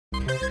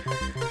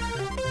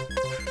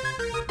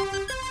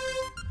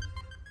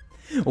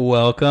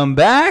Welcome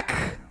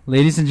back,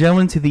 ladies and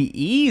gentlemen, to the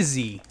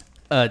Easy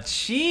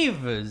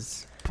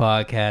Achievers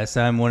podcast.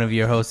 I'm one of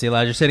your hosts,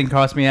 Elijah. Sitting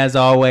across me, as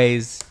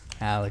always,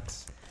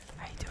 Alex.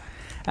 How you doing?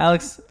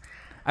 Alex,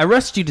 I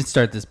rushed you to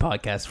start this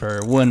podcast for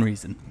one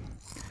reason.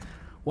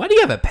 Why do you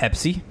have a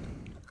Pepsi?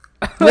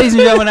 Ladies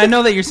and gentlemen, I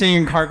know that you're sitting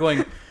in your car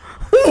going,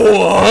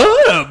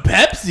 what? A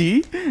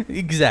Pepsi?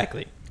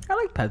 Exactly. I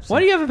like Pepsi. Why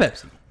do you have a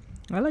Pepsi?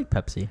 I like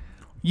Pepsi.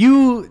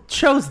 You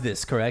chose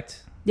this,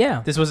 correct?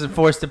 Yeah. This wasn't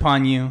forced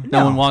upon you.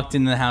 No one walked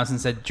into the house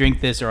and said,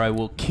 drink this or I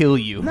will kill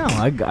you. No,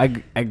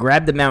 I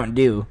grabbed the Mountain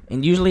Dew,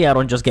 and usually I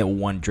don't just get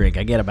one drink.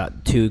 I get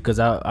about two, because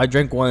I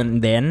drink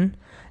one then,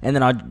 and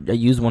then I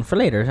use one for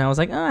later. And I was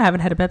like, oh, I haven't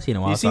had a Pepsi in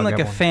a while. You seem like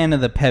a fan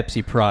of the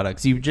Pepsi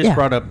products. You just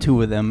brought up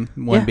two of them,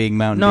 one being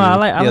Mountain Dew,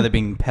 the other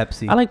being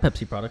Pepsi. I like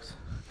Pepsi products.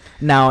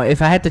 Now,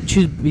 if I had to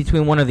choose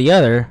between one or the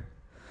other,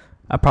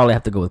 I'd probably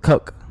have to go with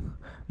Coke.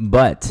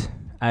 But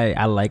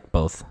I like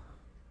both.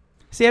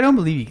 See, I don't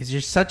believe you because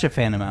you're such a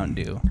fan of Mountain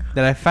Dew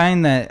that I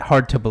find that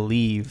hard to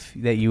believe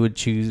that you would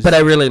choose. But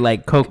I really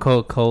like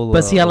Coca-Cola.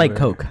 But see, I like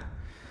Coke.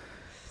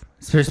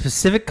 Is there a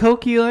specific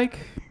Coke you like?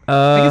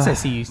 I guess I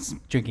see you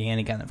drinking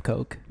any kind of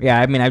Coke. Yeah,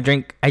 I mean, I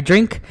drink. I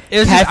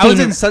was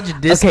in such a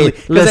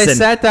disbelief because I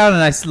sat down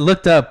and I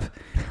looked up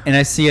and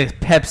I see a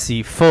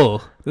Pepsi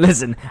full.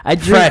 Listen, I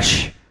drink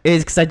fresh.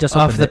 It's because I just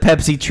off the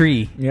Pepsi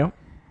tree. Yeah.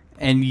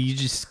 And you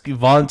just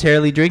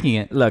voluntarily drinking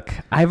it. Look,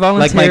 I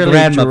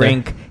voluntarily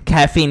drink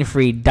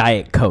caffeine-free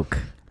Diet Coke.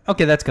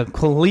 Okay, that's a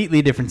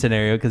completely different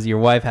scenario because your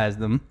wife has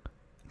them.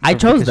 I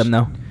chose them,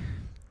 though.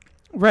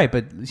 Right,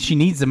 but she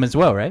needs them as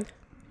well, right?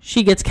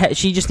 She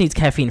just needs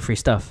caffeine-free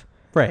stuff.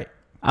 Right.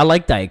 I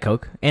like Diet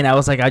Coke, and I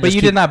was like, But you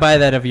did not buy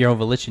that of your own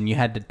volition. You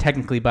had to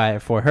technically buy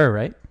it for her,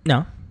 right?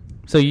 No.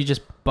 So you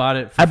just bought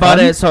it for I bought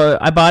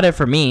it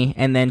for me,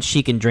 and then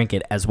she can drink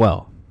it as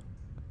well.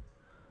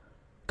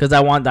 Because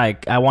I want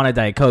a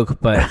Diet Coke,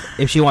 but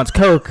if she wants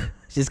Coke,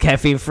 she's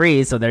caffeine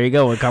free. So there you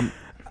go.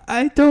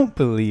 I don't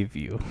believe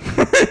you.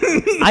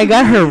 I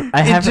got her.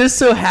 It just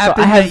so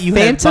happened that you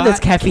Fanta had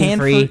that's caffeine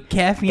free,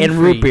 and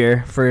root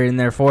beer in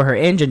there for her,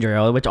 and ginger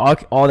ale, which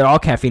they're all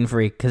caffeine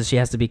free because she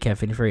has to be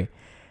caffeine free.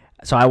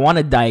 So I want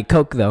a Diet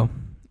Coke though,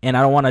 and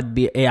I don't want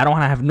to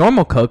have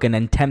normal Coke and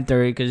then tempt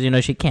her because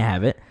she can't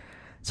have it.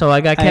 So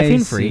I got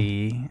caffeine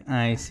free.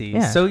 I see.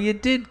 Yeah. So you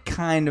did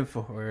kind of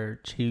for her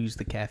choose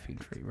the caffeine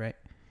free, right?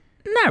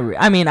 Not really.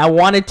 I mean, I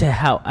wanted to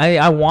help.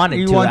 I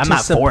wanted to. I'm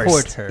not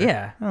forced. Her.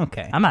 Yeah.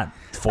 Okay. I'm not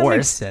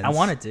forced. I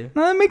wanted to.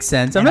 No, that makes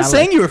sense. I'm not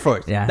saying you were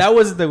forced. Yeah. I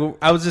was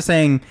just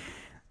saying.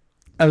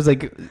 I was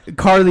like,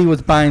 Carly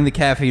was buying the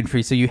caffeine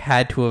free, so you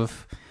had to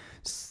have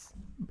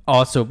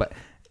also. But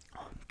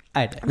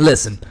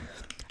listen.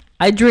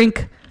 I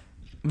drink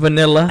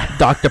vanilla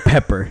Dr.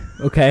 Pepper.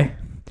 Okay.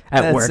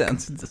 At work. That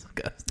sounds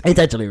disgusting. It's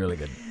actually really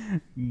good.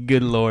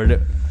 Good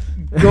Lord.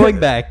 Going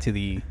back to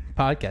the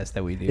podcast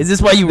that we do. Is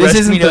this why you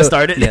rushed me to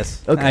start it?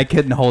 Yes. Okay. I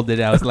couldn't hold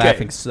it. I was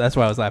laughing. So that's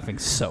why I was laughing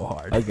so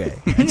hard. Okay.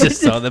 I just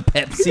saw the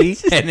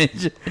Pepsi and it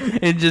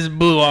just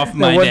blew off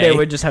my one day. Day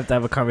we'll just have to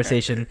have a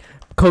conversation.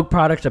 Coke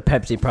products or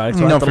Pepsi products?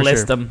 We'll have to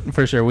list them.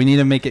 For sure. We need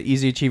to make it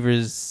Easy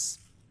Achievers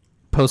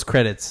post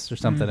credits or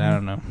something. I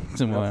don't know.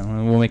 So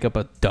we'll make up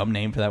a dumb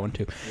name for that one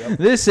too. Yep.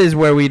 This is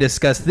where we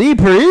discuss the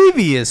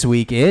previous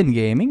week in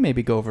gaming.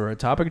 Maybe go over a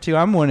topic or two.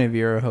 I'm one of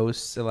your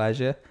hosts,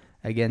 Elijah.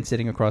 Again,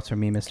 sitting across from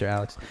me, Mr.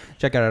 Alex.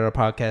 Check out our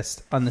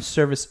podcast on the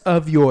service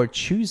of your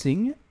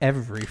choosing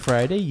every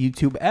Friday.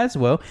 YouTube as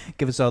well.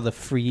 Give us all the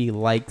free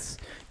likes.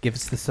 Give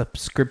us the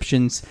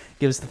subscriptions.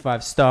 Give us the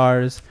 5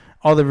 stars.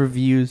 All the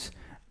reviews.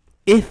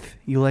 If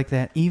you like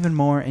that even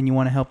more and you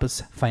want to help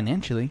us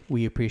financially,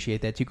 we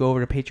appreciate that. You go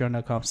over to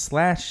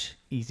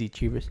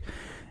patreon.com/easyachievers.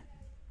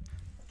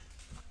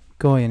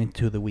 Going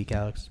into the week,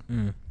 Alex.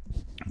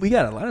 We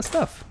got a lot of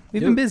stuff.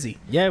 We've been busy.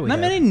 Yeah, we Not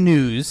many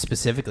news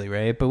specifically,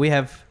 right? But we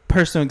have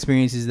personal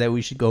experiences that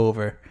we should go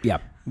over. Yeah.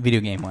 Video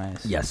game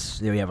wise.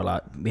 Yes. We have a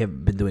lot. We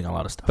have been doing a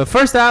lot of stuff. But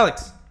first,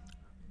 Alex,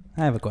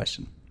 I have a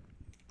question.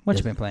 What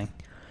you been playing?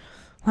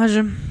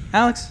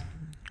 Alex,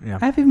 yeah.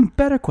 I have an even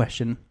better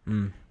question.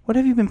 What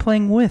have you been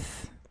playing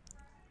with?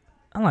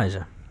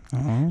 Elijah,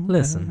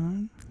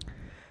 listen.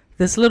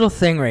 This little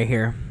thing right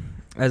here,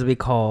 as we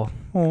call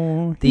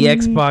the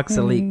Xbox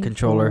Elite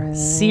Controller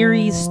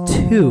Series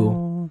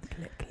 2,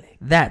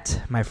 that,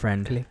 my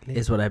friend,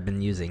 is what I've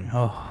been using.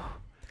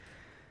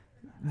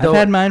 I've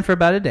had mine for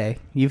about a day.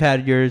 You've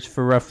had yours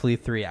for roughly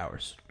 3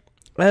 hours.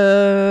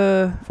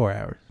 4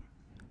 hours,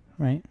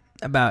 right?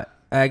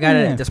 I got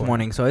it this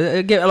morning, so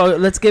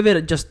let's give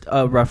it just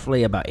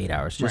roughly about 8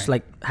 hours, just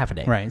like half a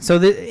day. Right. So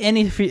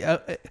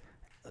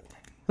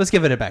let's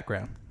give it a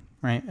background.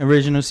 Right.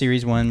 Original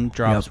Series 1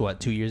 drops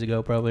 2 years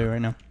ago, probably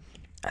right now.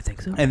 I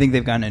think so. I think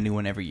they've gotten a new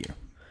one every year.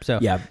 So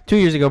 2 2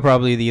 years ago,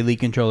 probably the Elite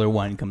Controller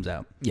 1 comes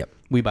out. Yep.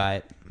 We buy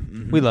it.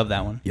 We love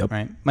that one. Yep.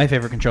 Right. My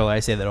favorite controller. I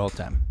say that all the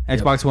time.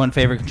 Xbox One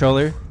favorite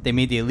controller. They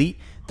made the Elite.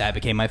 That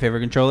became my favorite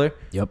controller.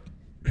 Yep.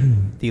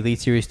 The Elite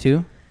Series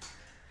 2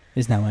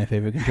 is now my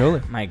favorite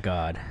controller. My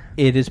God.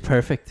 It is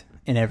perfect.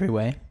 in every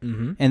way.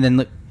 And then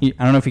look, I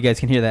don't know if you guys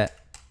can hear that.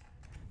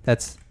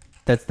 That's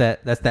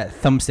that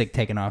thumbstick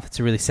taken off. It's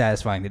really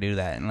satisfying to do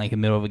that in like the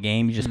middle of a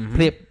game. You just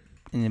flip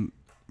and then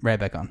right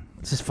back on.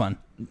 It's just fun.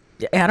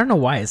 Yeah, I don't know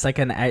why. It's like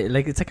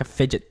it's like a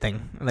fidget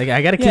thing. Like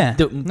I gotta keep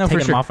taking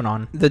them off and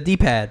on. The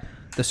D-pad,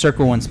 the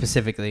circle one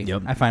specifically.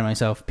 Yep. I find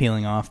myself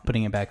peeling off,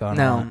 putting it back on.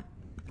 Now,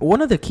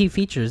 one of the key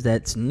features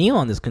that's new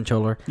on this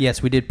controller.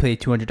 Yes, we did pay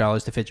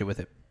 $200 to fidget with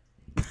it.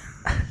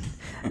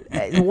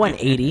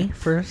 180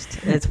 first.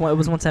 It was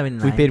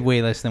 179. We paid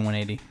way less than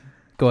 180.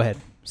 Go ahead.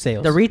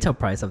 Sales. The retail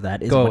price of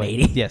that is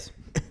 180. Yes.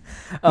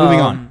 Moving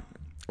on.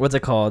 What's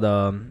it called?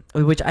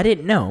 Which I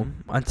didn't know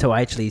until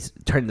I actually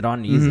turned it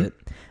on to use it.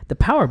 The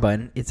power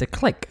button, it's a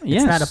click.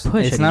 Yes. It's not a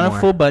push It's anymore. not a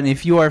full button.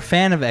 If you are a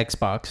fan of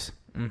Xbox,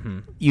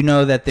 you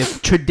know that the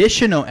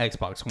traditional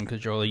Xbox One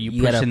controller,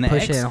 you push in the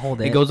X, and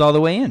hold it. It goes all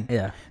the way in.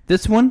 Yeah.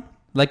 This one,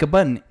 like a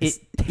button,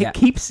 it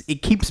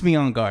keeps me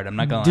on guard. I'm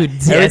not gonna lie.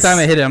 Dude, every time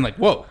I hit it, I'm like,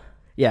 whoa.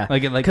 Yeah.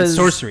 Like it's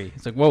sorcery.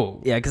 It's like,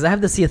 whoa. Yeah, because I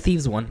have the Sea of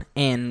Thieves one,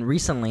 and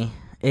recently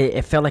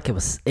it felt like it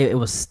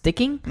was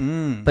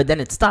sticking, but then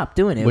it stopped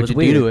doing it. What'd it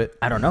was you weird. do to it?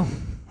 I don't know.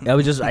 I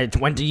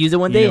went to use it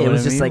one day. You know it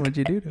was just like, what'd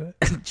you do to it?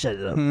 Shut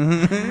it up.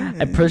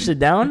 I pushed it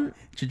down,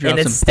 and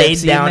it some stayed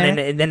Pepsi down, in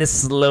and then it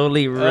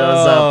slowly rose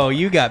up. Oh,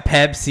 you got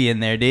Pepsi in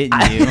there, didn't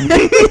you?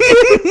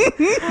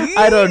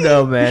 I don't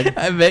know, man.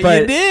 I bet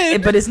you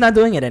did. But it's not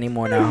doing it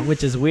anymore now,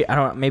 which is weird. I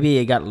don't. Maybe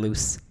it got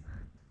loose.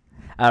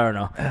 I don't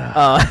know.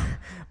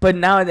 But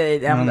now that I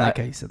don't like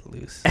how you said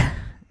loose.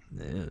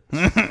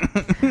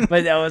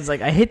 But I was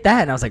like, I hit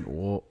that, and I was like,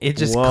 whoa. It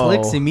just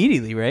clicks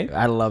immediately, right?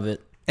 I love it.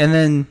 And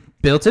then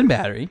built-in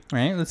battery,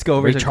 right? Let's go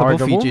over to a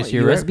couple features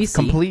here. USB-C.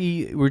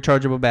 Completely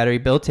rechargeable battery,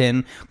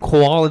 built-in,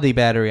 quality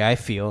battery, I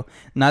feel.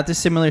 Not the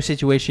similar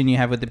situation you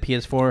have with the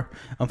PS4.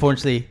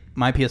 Unfortunately,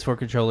 my PS4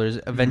 controllers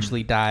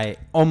eventually die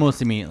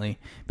almost immediately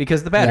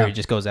because the battery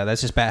just goes out.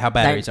 That's just how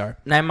batteries are.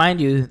 Now, mind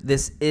you,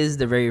 this is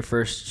the very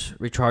first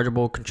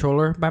rechargeable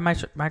controller by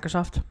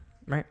Microsoft,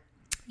 right?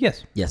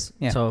 Yes. Yes.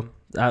 Yeah. So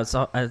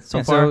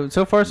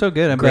far, so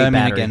good. I'm great glad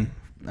battery.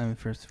 again.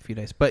 First few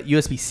days. But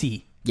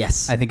USB-C.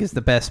 Yes. I think is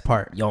the best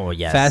part. Oh,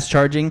 yes. Fast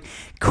charging.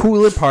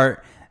 Cooler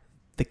part.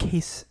 The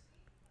case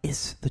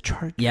is the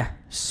charger. Yeah.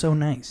 So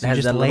nice. It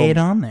has just lay it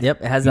on there.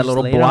 Yep. It has that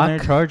little lay it on block. there,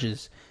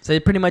 charges. So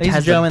it pretty much Ladies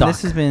has and gentlemen, a dock.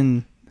 this has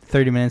been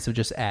 30 minutes of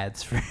just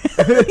ads for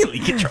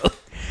Elite controller.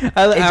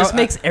 It just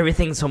makes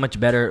everything so much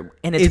better.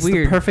 And it's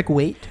weird. The perfect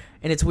weight.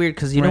 And it's weird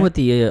because you know with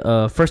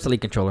the first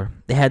Elite controller,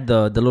 they had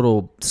the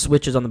little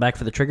switches on the back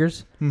for the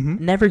triggers.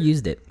 Never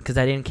used it because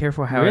I didn't care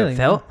for how it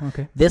felt. Oh,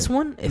 okay. This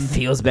one, it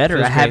feels better.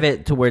 Feels I have great.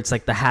 it to where it's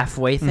like the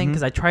halfway thing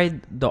because I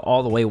tried the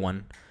all the way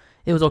one.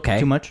 It was okay.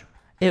 Too much?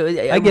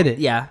 I get it.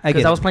 Yeah, I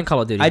because I was playing Call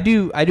of Duty. I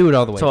do it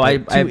all the way. So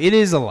it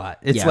is a lot.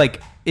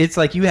 It's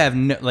like you have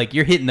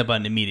you're hitting the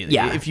button immediately.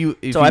 Yeah.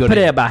 If I put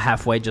it about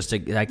halfway just so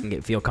I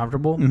can feel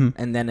comfortable,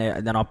 and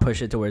then I'll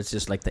push it to where it's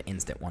just like the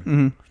instant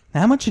one.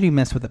 How much did you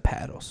mess with the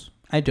paddles?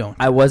 I don't.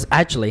 I was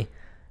actually,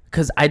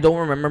 because I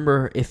don't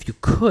remember if you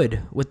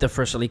could with the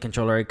first Elite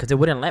controller, because it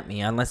wouldn't let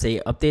me unless they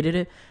updated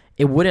it.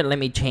 It wouldn't let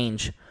me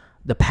change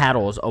the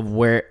paddles of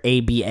where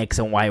A, B, X,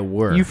 and Y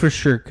were. You for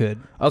sure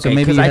could. Okay, so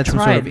maybe you I had tried.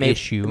 some sort of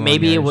issue.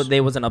 Maybe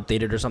they wasn't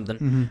updated or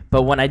something.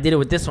 But when I did it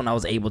with this one, I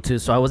was able to.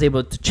 So I was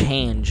able to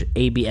change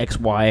A, B, X,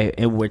 Y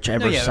in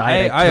whichever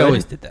side. I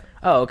always did that.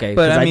 Oh, okay.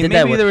 But I mean,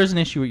 maybe there was an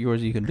issue with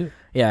yours you can do.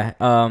 Yeah.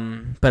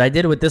 But I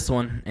did it with this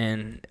one,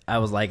 and I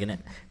was liking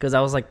it because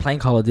I was like playing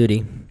Call of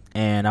Duty,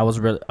 and I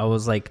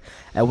was like,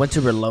 I went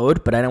to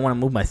reload, but I didn't want to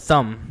move my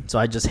thumb, so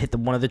I just hit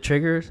one of the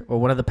triggers or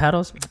one of the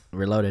paddles,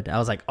 reloaded. I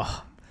was like,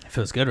 oh. It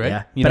feels good, right?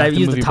 Yeah. But I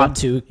used the top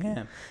two. Yeah.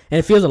 And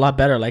it feels a lot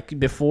better. Like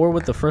before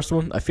with the first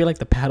one, I feel like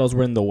the paddles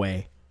were in the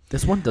way.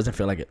 This one doesn't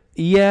feel like it.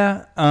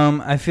 Yeah.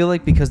 I feel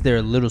like because they're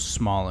a little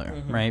smaller,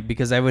 right?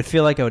 Because I would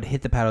feel like I would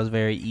hit the paddles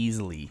very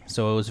easily.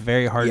 So it was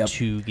very hard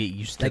to get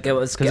used to. Like it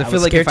was because I feel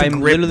like if I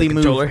literally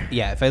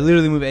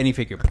move any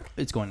figure,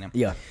 it's going down.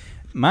 Yeah.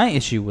 My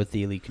issue with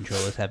the Elite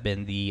controllers have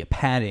been the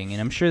padding, and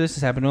I'm sure this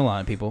has happened to a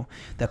lot of people.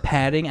 The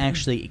padding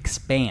actually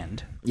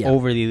expand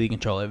over the Elite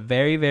controller.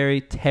 Very,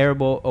 very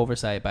terrible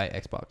oversight by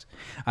Xbox,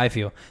 I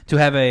feel. To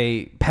have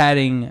a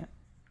padding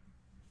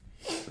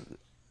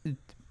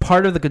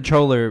part of the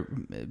controller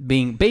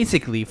being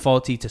basically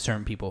faulty to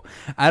certain people.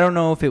 I don't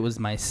know if it was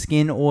my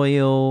skin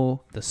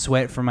oil, the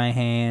sweat from my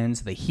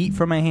hands, the heat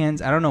from my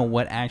hands. I don't know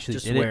what actually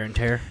did it. Just wear and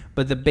tear.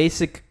 But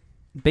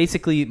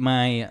basically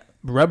my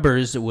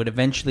rubbers would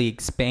eventually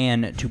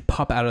expand to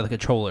pop out of the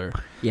controller,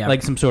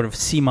 like some sort of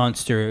sea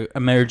monster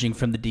emerging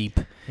from the deep.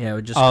 Yeah, it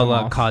would just a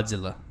la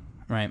Godzilla,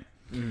 right?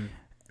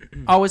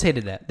 Always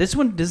hated that. This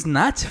one does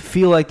not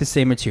feel like the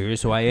same material,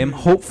 so I am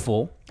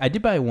hopeful. I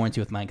did buy a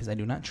warranty with mine because I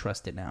do not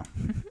trust it now,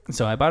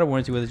 so I bought a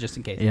warranty with it just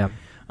in case. Yeah.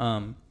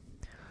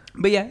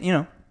 But yeah, you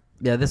know.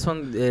 Yeah, this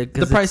one.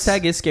 The price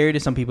tag is scary to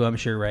some people, I'm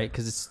sure, right?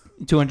 Because it's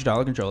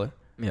 $200 controller.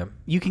 Yeah.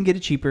 You can get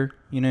it cheaper.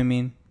 You know what I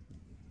mean?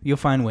 You'll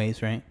find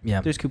ways, right?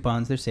 Yeah. There's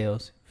coupons, there's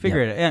sales.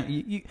 Figure it out.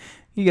 Yeah,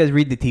 you guys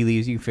read the tea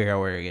leaves. You can figure out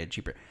where to get it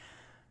cheaper.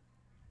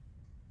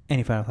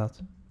 Any final thoughts?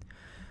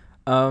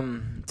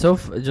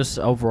 Just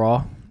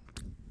overall,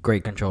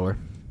 great controller.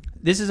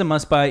 This is a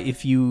must buy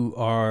if you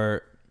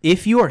are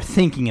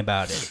thinking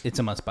about it. It's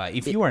a must buy.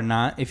 If you are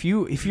not, if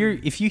you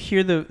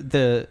hear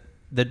the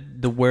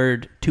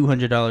word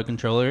 $200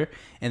 controller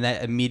and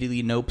that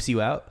immediately nopes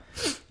you out,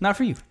 not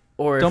for you.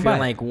 Or Don't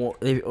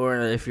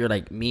if you're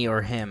like me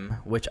or him,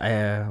 which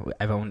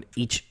I've owned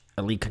each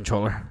Elite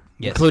controller,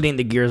 yes, including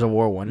the Gears of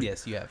War one.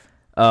 Yes, you have.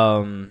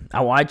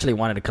 I actually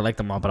wanted to collect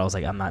them all, but I was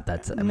like, I'm not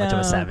that much of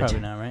a savage. Probably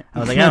not, right? I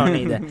was like, I don't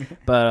need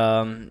that.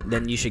 But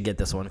then you should get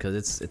this one because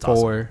it's for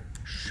awesome.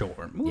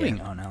 Sure.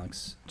 Moving on,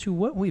 Alex, to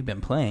what we've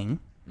been playing.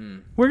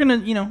 We're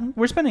gonna,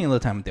 we're spending a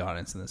little time with the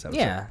audience in this episode.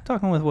 Yeah,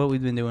 talking with what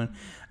we've been doing.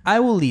 I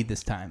will lead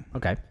this time.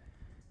 Okay.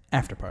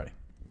 After Party.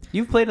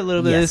 You've played a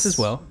little bit of this as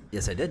well.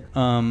 Yes, I did.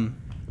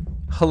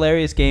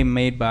 Hilarious game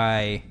made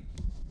by.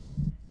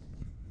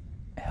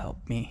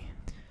 Help me.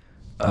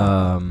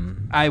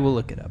 I will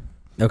look it up.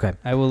 Okay.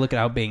 I will look it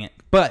out, being it.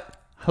 But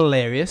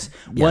hilarious.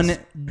 Yes.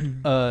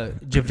 One,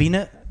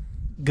 Javina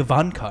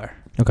Gavankar.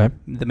 Okay.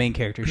 The main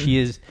character. She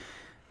is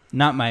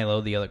not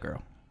Milo, the other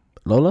girl.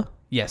 Lola?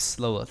 Yes,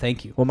 Lola.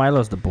 Thank you. Well,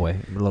 Milo's the boy.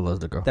 Lola's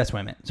the girl. That's what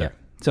I meant. Sorry. Yeah.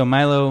 So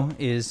Milo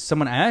is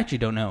someone I actually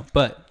don't know,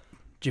 but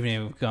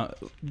Javina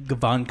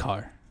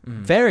Gavankar.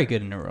 Very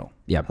good in a role.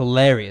 Yeah.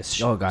 Hilarious.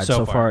 Oh, God.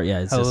 So far, yeah,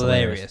 it's just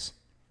hilarious.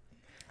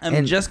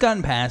 I've just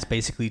gotten past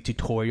basically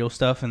tutorial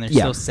stuff, and they're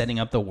still setting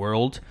up the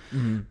world.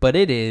 But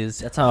it is.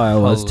 That's how I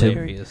was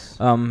hilarious.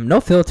 Too. No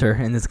filter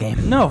in this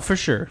game. No, for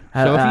sure.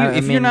 So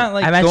if you're not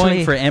like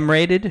going for M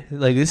rated,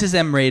 like this is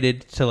M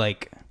rated to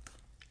like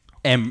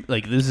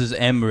this is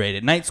M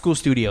rated. Night School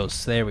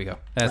Studios. There we go.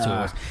 That's what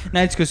it was.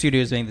 Night School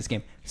Studios made this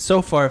game.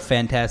 So far,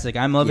 fantastic.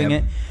 I'm loving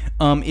it.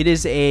 It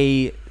is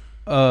a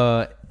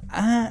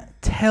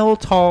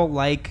Telltale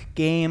like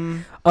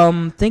game.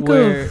 Think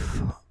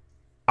of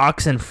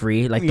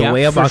Oxenfree, like the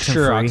way of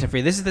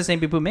Oxenfree. This is the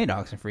same people who made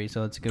Oxenfree,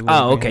 so it's a good way.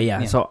 Oh, okay,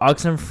 yeah. So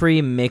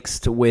Oxenfree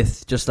mixed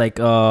with just like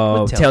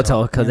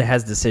Telltale because it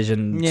has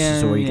decisions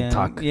where you can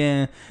talk.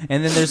 Yeah,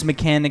 and then there's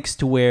mechanics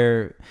to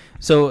where.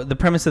 So the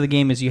premise of the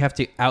game is you have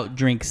to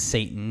outdrink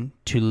Satan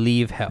to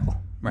leave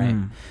hell, right?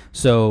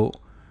 So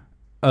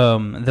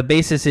the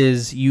basis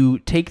is you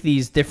take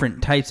these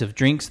different types of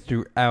drinks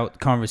throughout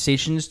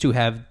conversations to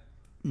have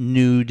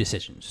new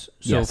decisions.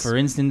 So for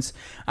instance,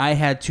 I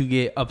had to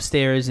get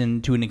upstairs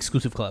into an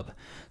exclusive club.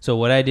 So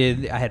what I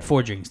did, I had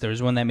 4 drinks. There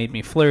was one that made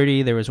me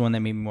flirty, there was one that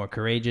made me more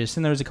courageous,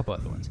 and there was a couple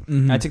other ones.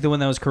 I took the one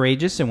that was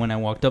courageous, and when I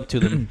walked up to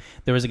them,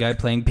 there was a guy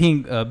playing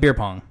beer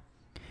pong.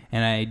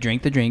 And I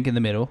drank the drink in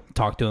the middle,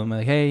 talked to him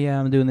like, "Hey, yeah,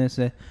 I'm doing this."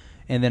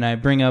 And then I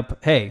bring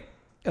up, "Hey,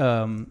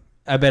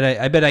 I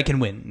bet I can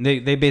win."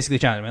 They basically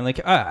challenge me. I'm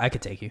like, I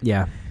could take you.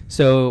 Yeah.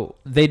 So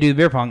they do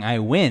beer pong. I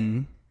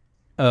win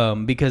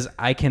because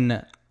I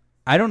can.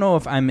 I don't know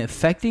if I'm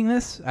affecting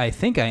this. I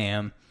think I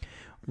am.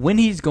 When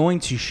he's going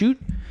to shoot,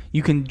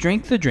 you can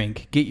drink the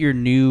drink, get your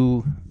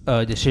new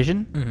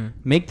decision,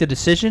 make the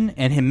decision,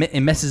 and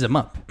it messes him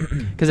up.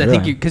 Because I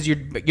think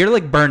you're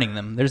like burning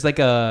them. There's like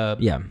a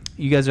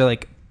You guys are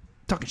like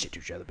talking shit to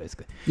each other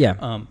basically.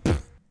 Yeah.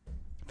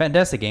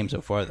 Fantastic game so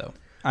far though.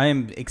 I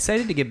am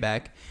excited to get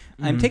back.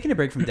 I'm taking a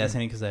break from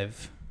Destiny because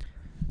I've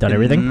done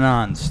everything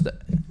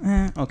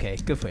okay,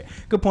 good for you.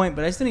 Good point,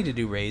 but I still need to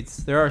do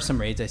raids. There are some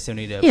raids I still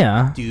need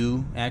to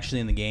do actually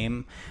in the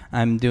game.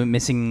 I'm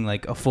missing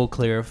like a full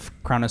clear of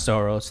Crown of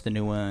Sorrows, the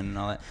new one, and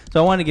all that.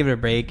 So I want to give it a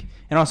break,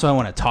 and also I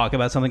want to talk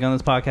about something on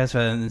this podcast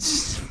rather than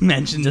just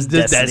mention just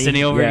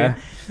Destiny over here.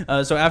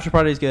 So After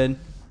Party is good.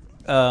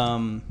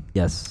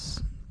 Yes.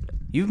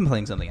 You've been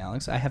playing something,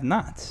 Alex. I have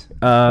not.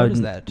 What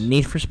is that?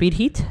 Need for Speed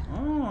Heat.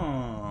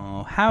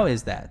 Oh, how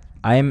is that?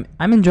 I'm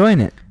enjoying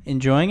it.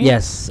 Enjoying it?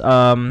 Yes.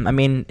 I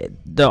mean,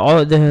 the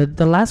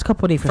last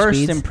couple of Need for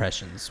Speeds. First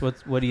impressions.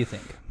 What do you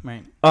think?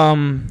 Right.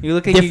 You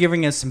look like you're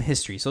giving us some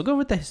history, so go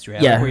with the history.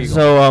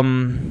 So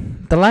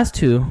the last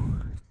 2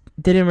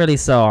 didn't really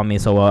sell on me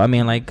so well. I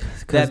mean, like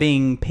that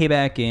being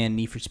Payback and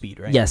Need for Speed,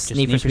 right? Yes,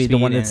 Need for Speed, the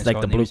one that's like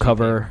the blue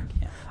cover.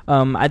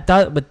 I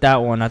thought with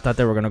that one, I thought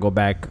they were gonna go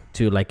back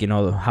to like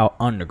how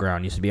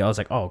Underground used to be. I was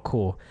like, oh,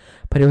 cool,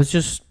 but it was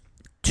just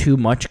too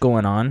much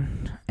going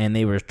on, and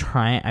they were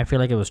trying. I feel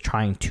like it was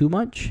trying too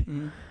much,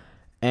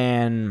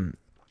 and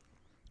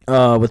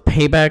with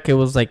Payback, it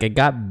was like it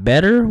got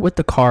better with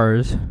the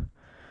cars,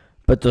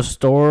 but the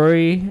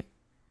story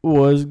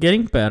was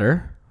getting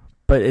better,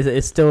 but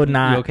it's still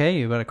not. You okay?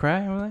 You about to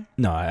cry over there?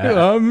 No, I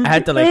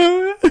had to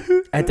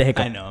I had to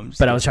hiccup. I know,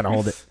 but I was trying to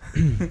hold it.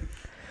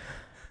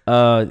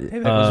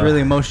 It was a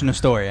really emotional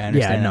story. I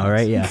understand. Yeah, I know,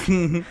 right? Yeah.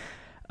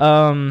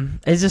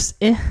 It's just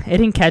it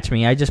didn't catch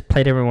me. I just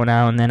played everyone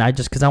out, and then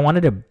because I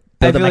wanted to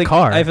build up my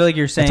car. I feel like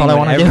you're saying that's all I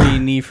what want every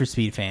Need for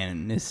Speed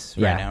fan is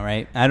right now,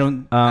 right? I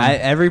don't.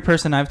 Every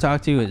person I've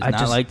talked to has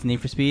not liked Need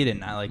for Speed and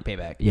not like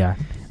Payback. Yeah,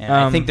 and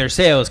I think their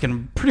sales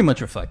can pretty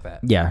much reflect that.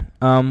 Yeah.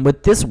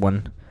 With this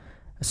one,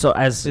 so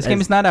as this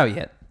game is not out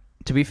yet.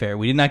 To be fair,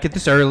 we did not get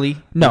this early.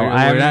 No,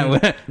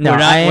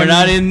 we're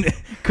not in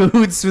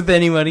cahoots with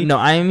anybody. No,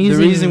 I am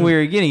using... The reason we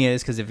were getting it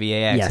is because of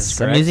EA Access, yes,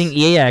 correct? I'm using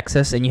EA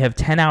Access, and you have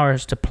 10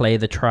 hours to play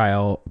the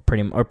trial,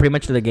 pretty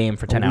much the game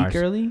for 10 hours. A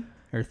week early?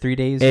 Or 3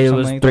 days? It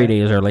was 3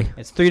 days early.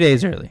 It's 3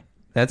 days early.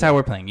 That's how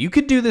we're playing. You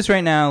could do this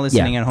right now,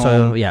 listening at home.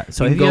 So you if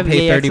can you go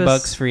pay have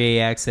 $30 for EA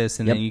Access,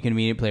 and then you can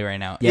immediately play right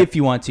now. Yep. If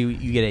you want to,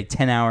 you get a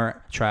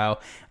 10-hour trial.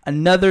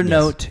 Another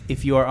note,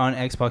 if you are on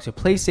Xbox or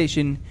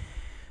PlayStation,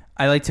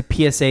 I like to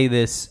PSA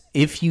this.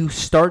 If you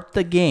start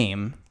the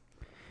game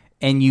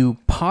and you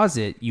pause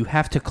it, you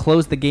have to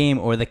close the game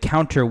or the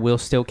counter will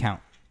still count,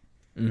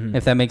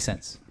 if that makes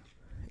sense.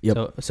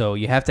 Yep. So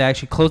you have to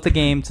actually close the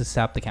game to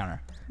stop the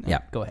counter. Yeah.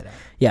 Go ahead.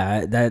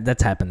 Yeah,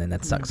 that's happened, and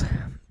that sucks.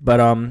 But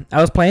I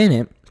was playing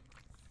it,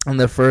 and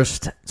the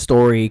first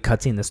story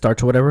cutscene that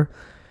starts or whatever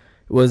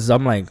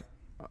I'm like,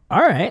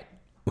 all right,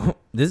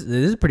 this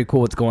is pretty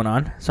cool what's going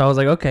on. So I was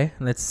like, okay,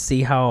 let's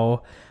see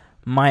how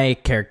my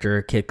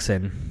character kicks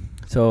in.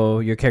 So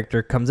your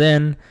character comes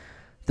in,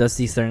 does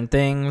these certain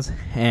things,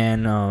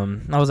 and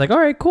I was like, all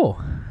right, cool.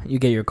 You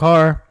get your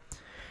car,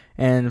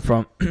 and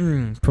from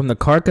the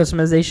car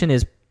customization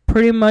is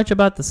pretty much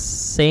about the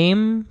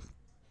same,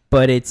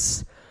 but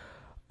it's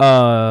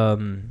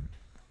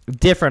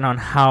different on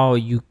how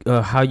you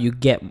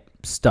get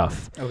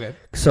stuff. Okay.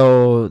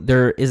 So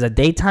there is a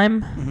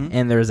daytime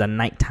and there's a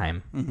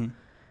nighttime.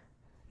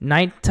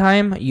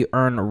 Nighttime, you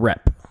earn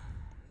rep.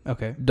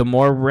 Okay. The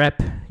more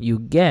rep you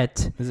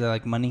get, Is that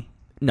like money?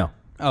 no,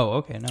 Oh,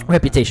 okay. No.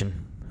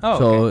 reputation.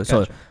 Oh, okay.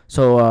 Gotcha.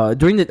 So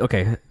during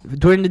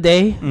the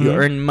day you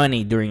earn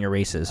money during your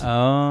races.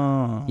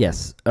 Oh.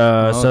 Yes.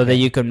 So that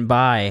you can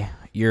buy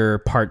your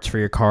parts for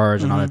your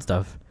cars and all that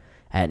stuff.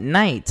 At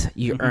night,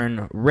 you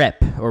earn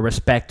rep or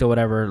respect or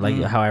whatever, like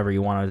however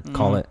you want to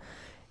call it.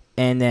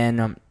 And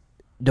then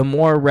the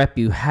more rep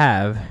you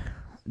have,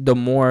 the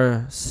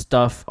more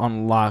stuff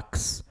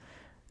unlocks,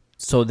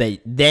 so that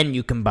then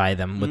you can buy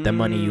them with the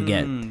money you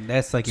get.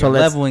 That's like your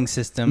leveling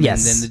system,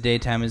 yes. and then the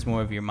daytime is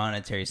more of your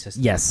monetary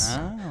system. Yes.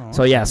 Oh,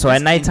 so yeah, so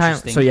that's at nighttime,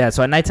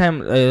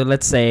 interesting.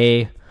 let's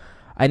say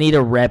I need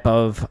a rep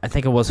of, I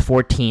think it was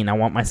 14. I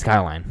want my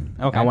skyline.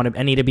 Okay.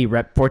 I need to be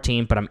rep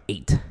 14, but I'm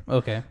 8.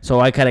 Okay.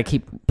 So I gotta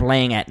keep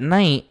playing at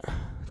night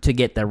to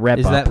get the rep.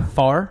 Is up. that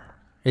far?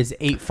 Is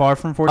 8 far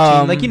from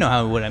 14? Like, you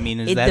know what I mean?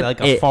 Is that like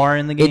a far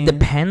in the game? It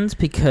depends,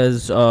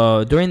 because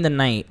during the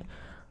night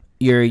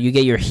you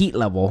get your heat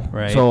level.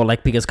 Right. So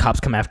like, because cops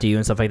come after you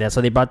and stuff like that.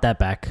 So they brought that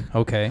back.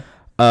 Okay.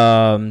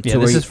 Yeah,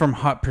 this is from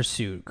Hot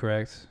Pursuit,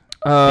 correct?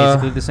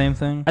 Basically the same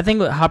thing. I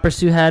think Hot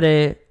Pursuit had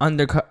it.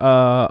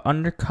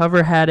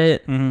 Undercover had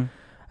it.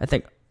 I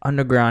think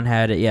Underground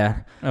had it.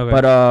 Yeah. Okay.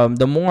 But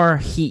the more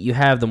heat you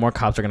have, the more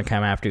cops are gonna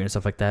come after you and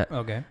stuff like that.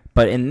 Okay.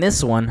 But in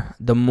this one,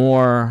 the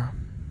more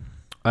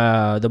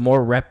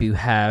rep you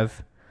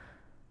have.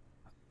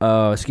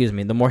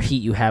 The more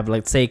heat you have.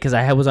 Let's say, because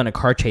I was on a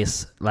car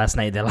chase last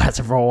night that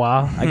lasted for a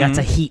while. I got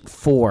to heat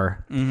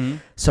 4.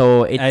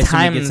 So it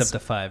gets up to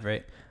 5,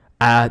 right?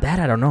 That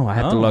I don't know. I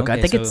have to look. Okay,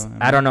 I think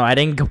I don't know. I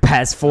didn't go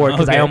past 4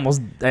 because I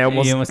almost you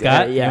almost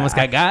got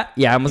got.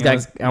 Yeah, I almost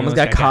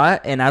got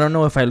caught, and I don't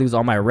know if I lose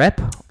all my rep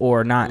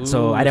or not.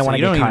 So I didn't want to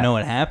get caught. You don't even know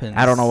what happens.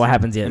 I don't know what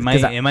happens yet.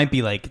 It might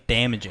be like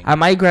damaging. I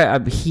might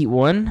grab heat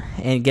 1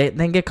 and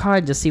get caught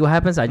and just see what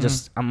happens. I'm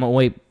gonna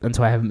wait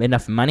until I have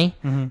enough money,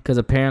 because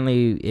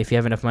apparently if you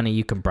have enough money,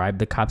 you can bribe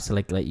the cops to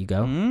like let you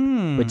go,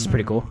 which is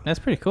pretty cool. That's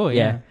pretty cool.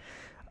 Yeah.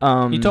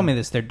 You told me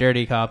this. They're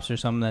dirty cops or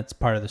something. That's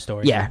part of the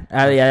story. Yeah,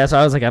 That's why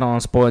I was like, I don't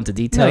want to spoil into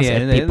details. No,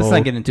 if people let's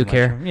not get into do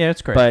care. Yeah,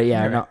 it's great. But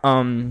yeah,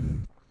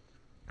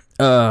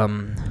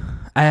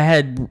 I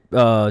had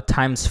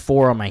times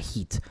 4 on my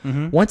heat.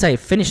 Once I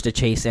finished the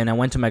chase and I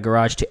went to my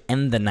garage to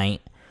end the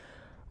night,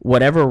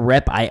 whatever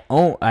rep I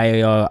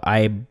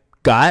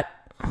got.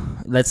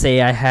 Let's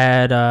say I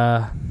had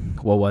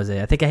what was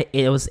it? I think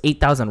it was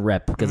 8,000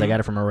 rep because I got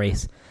it from a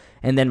race.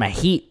 And then my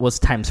heat was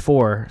times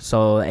 4,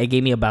 so it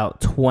gave me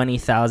about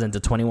 20,000 to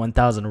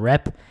 21,000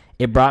 rep.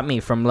 It brought me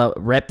from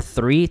rep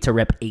 3 to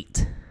rep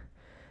 8.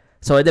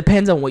 So it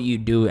depends on what you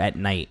do at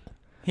night.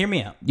 Hear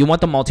me out. You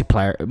want the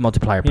multiplier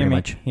pretty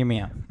much. Hear me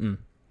out.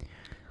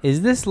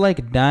 Is this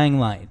like Dying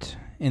Light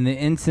in the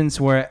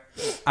instance where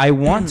I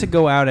want to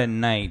go out at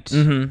night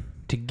to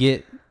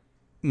get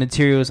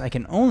materials I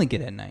can only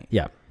get at night?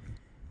 Yeah.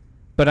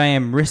 But I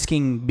am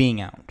risking being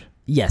out.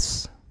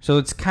 Yes. So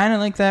it's kind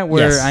of like that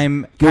where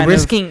you're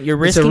risking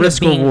it's a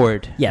risk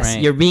reward. Yes,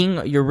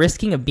 right? you're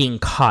risking of being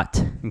caught.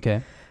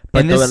 Okay.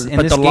 But this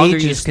the longer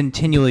gauge is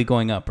continually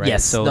going up, right?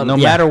 Yes. So no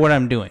matter what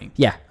I'm doing.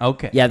 Yeah.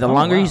 Okay. Yeah, the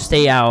longer you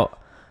stay out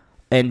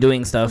and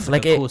doing stuff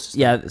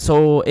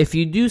so if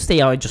you do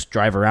stay out and just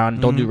drive around,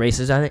 don't do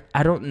races. I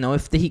don't know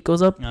if the heat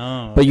goes up.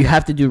 But you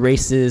have to do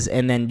races,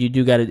 and then you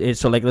do got to.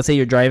 So like, let's say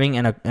you're driving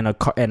and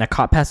a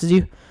cop passes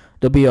you,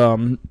 there'll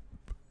be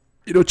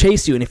it'll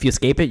chase you, and if you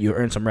escape it, you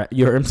earn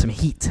some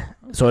heat.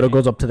 So it'll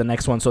goes up to the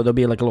next one. So there'll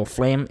be like a little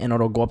flame, and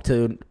it'll go up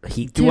to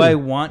heat. Do I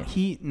want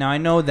heat? Now I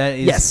know that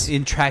is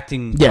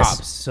attracting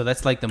cops. So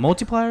that's like the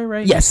multiplier,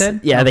 right? Yes. You said?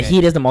 Yeah, the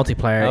heat is the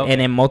multiplier,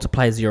 and it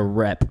multiplies your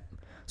rep.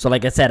 So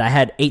like I said, I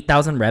had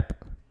 8,000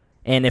 rep,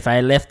 and if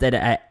I left it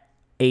at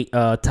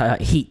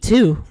heat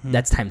 2,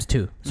 that's times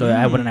 2. So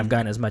I wouldn't have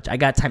gotten as much. I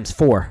got times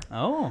 4.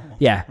 Oh.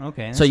 Yeah.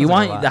 Okay. So you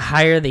want the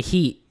higher the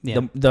heat,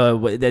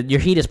 your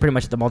heat is pretty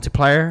much the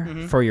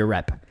multiplier for your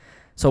rep.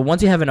 So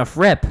once you have enough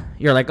rep,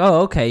 you're like,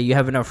 oh, okay, you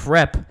have enough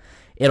rep.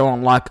 It'll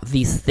unlock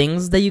these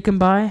things that you can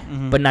buy,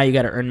 but now you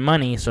got to earn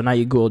money. So now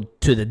you go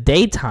to the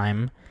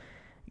daytime,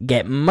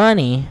 get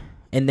money,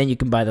 and then you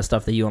can buy the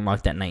stuff that you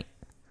unlocked at night.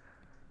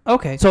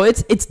 Okay. So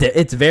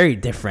it's very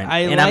different.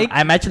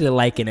 I'm actually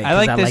liking it. I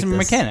like this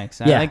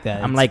mechanics. I like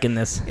that. I'm liking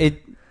this.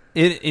 It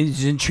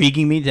is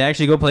intriguing me to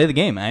actually go play the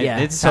game.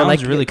 It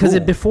sounds really cool. Because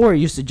before it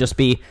used to just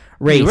be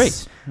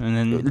race. And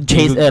then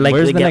chase,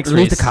 where's the next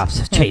lose race? the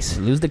cops, chase,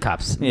 lose the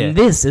cops. Yeah.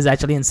 This is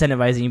actually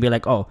incentivizing you. Be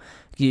like, oh,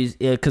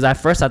 because at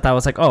first I thought I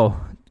was like, oh,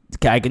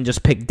 I can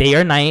just pick day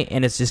or night,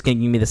 and it's just gonna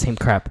give me the same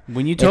crap.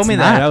 When you told me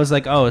that, I was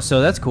like, oh,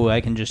 so that's cool.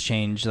 I can just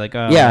change one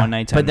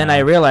nighttime. But then I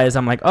realized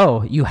I'm like,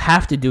 oh, you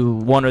have to do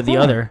one or the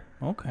other.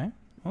 Okay.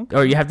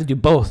 Or you have to do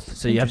both.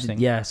 So you have to.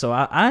 Yeah. So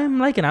I'm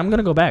liking. I'm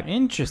gonna go back.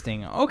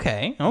 Interesting.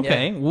 Okay.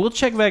 Yeah. We'll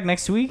check back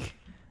next week.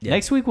 Yeah.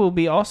 Next week will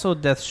be also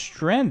Death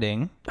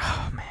Stranding.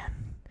 Oh man.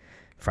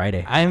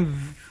 Friday.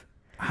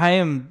 I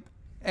am.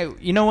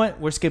 You know what?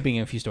 We're skipping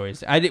a few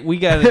stories. We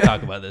got to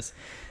talk about this.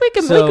 we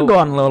can go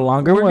on a little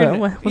longer.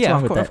 What's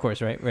wrong with that? Of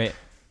course, right.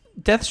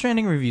 Death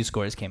Stranding review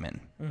scores came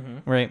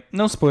in. Right.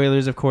 No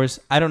spoilers, of course.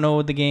 I don't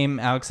know the game.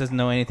 Alex doesn't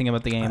know anything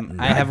about the game.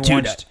 I haven't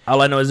watched.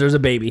 All I know is there's a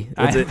baby.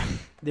 That's it.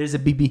 There's a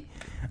BB.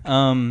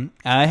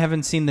 I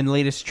haven't seen the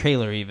latest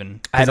trailer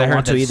even. I don't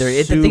want to either.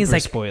 The thing is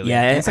like, spoiler.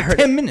 Yeah, it's like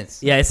 10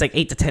 minutes. Yeah, it's like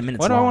 8 to 10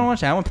 minutes. What do I want to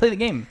watch? I want to play the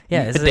game.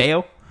 Yeah, it's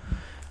Hideo.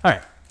 All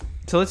right.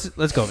 So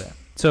let's go over that.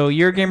 So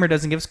Eurogamer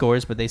doesn't give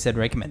scores, but they said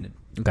recommended.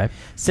 Okay.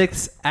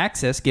 Sixth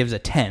Access gives a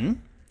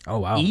 10. Oh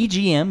wow.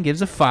 EGM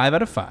gives a 5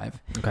 out of 5.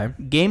 Okay.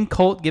 Game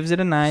Cult gives it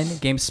a 9.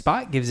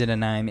 GameSpot gives it a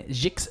 9.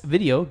 Jix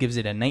Video gives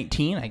it a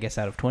 19, I guess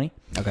out of 20.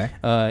 Okay.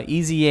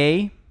 Easy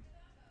A,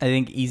 I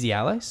think Easy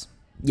Allies.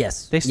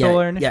 Yes. They stole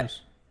our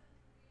initials.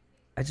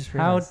 I just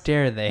realized. How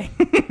dare they?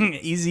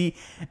 Easy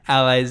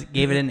Allies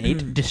gave it an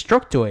 8.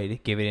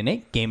 Destructoid gave it an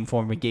 8. Game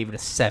Informer gave it a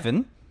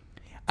 7.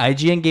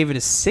 IGN gave it a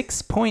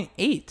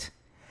 6.8.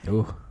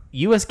 Ooh.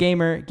 US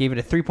Gamer gave it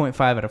a 3.5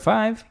 out of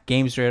 5.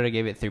 Games Radar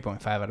gave it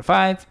 3.5 out of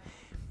 5.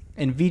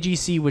 And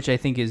VGC, which I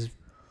think is,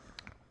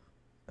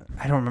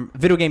 I don't remember,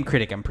 Video Game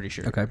Critic, I'm pretty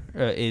sure,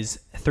 is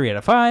 3 out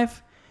of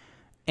 5.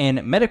 And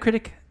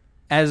Metacritic,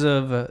 as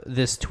of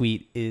this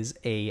tweet, is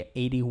a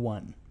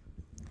 81.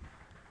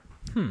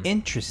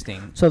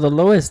 Interesting. So the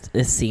lowest,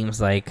 it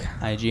seems like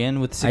IGN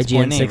with 6.8,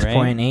 IGN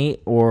 6.8, right?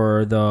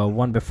 Or the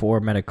one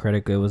before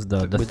Metacritic, it was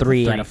the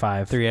 3 out of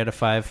 5. 3 out of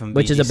 5 from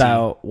which VGC. is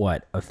about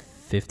what, a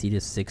 50 to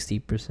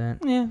 60%?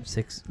 Yeah,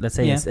 6. Let's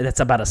say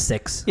that's about a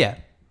 6. Yeah,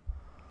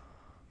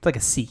 it's like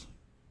a C.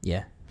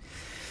 Yeah,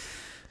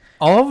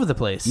 all over the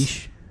place.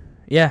 Yeesh.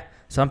 Yeah,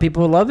 some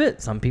people love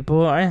it. Some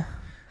people are.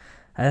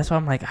 That's why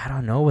I'm like, I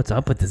don't know what's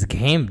up with this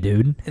game,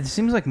 dude. It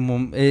seems like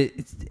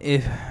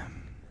if.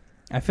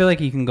 I feel like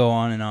you can go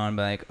on and on,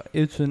 but like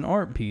it's an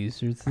art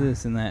piece, or it's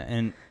this and that,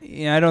 and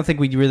I don't think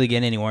we really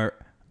get anywhere.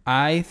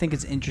 I think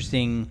it's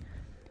interesting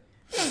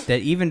that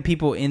even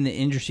people in the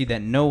industry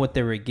that know what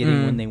they were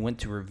getting when they went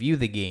to review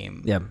the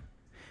game. Yeah.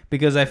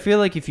 Because I feel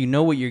like if you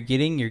know what you're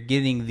getting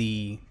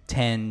the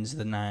 10s,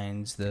 the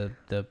 9s, the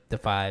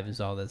 5s,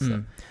 all that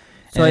stuff.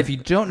 So if you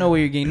don't know what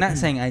you're getting, not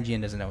saying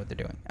IGN doesn't know what they're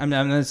doing. I'm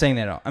not saying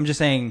that at all. I'm just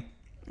saying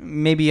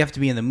maybe you have to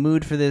be in the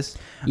mood for this.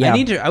 Yeah.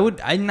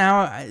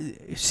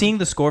 Seeing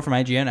the score from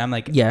IGN, I'm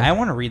like, I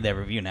want to read that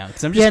review now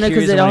because I'm just curious.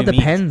 Because it all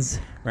depends,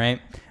 right?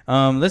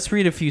 Let's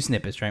read a few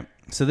snippets, right?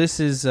 So this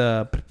is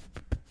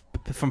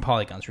from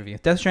Polygon's review.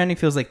 Death Stranding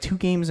feels like 2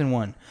 games in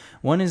one.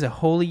 One is a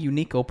wholly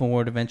unique open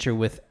world adventure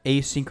with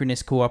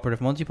asynchronous cooperative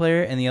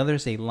multiplayer, and the other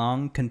is a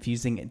long,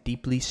 confusing,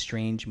 deeply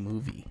strange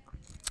movie.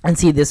 And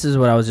see, this is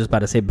what I was just about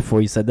to say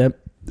before you said that.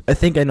 I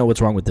think I know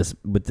what's wrong with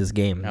this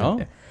game.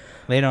 Oh,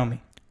 lay it on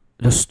me.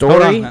 The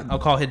story. I'll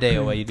call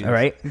Hideo while you do. All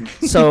right.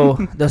 So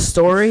the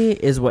story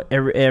is what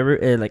that's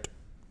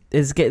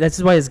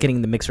why it's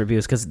getting the mixed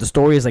reviews, because the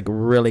story is like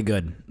really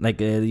good. Like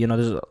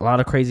there's a lot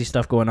of crazy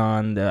stuff going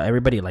on.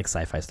 Everybody likes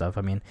sci-fi stuff.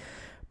 I mean,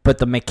 but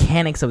the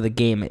mechanics of the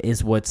game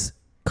is what's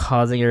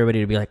causing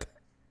everybody to be like,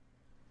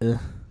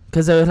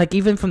 because like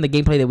even from the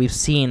gameplay that we've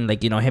seen,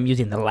 like him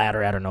using the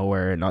ladder out of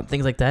nowhere and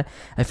things like that.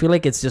 I feel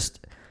like it's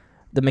just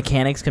the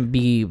mechanics can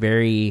be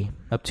very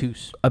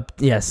obtuse.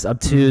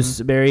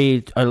 Obtuse.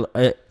 Very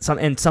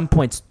some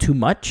points too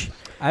much.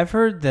 I've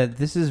heard that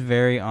this is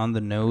very on the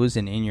nose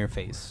and in your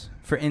face.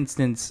 For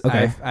instance,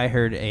 I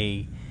heard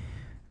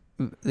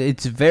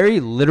it's very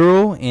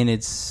literal in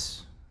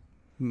its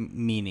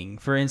meaning.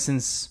 For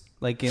instance,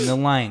 like in The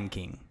Lion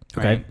King,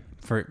 right?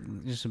 For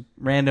just a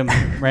random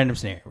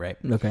scenario, right?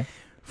 Okay.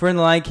 For in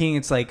The Lion King,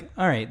 it's like,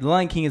 all right, The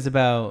Lion King is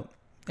about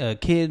a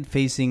kid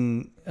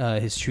facing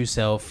his true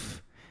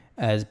self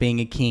as being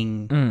a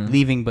king,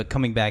 leaving but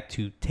coming back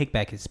to take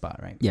back his spot,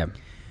 right? Yeah.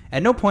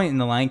 At no point in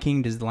The Lion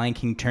King does The Lion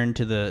King turn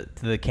to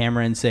the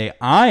camera and say,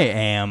 "I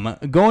am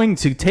going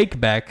to take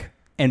back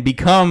and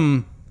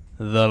become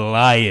the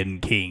Lion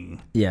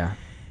King." Yeah.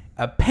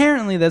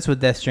 Apparently, that's what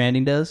Death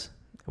Stranding does.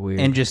 Weird.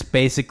 And just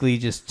basically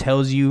just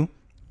tells you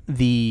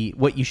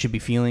what you should be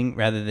feeling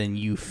rather than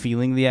you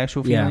feeling the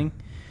actual feeling.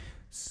 Yeah.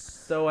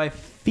 So I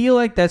feel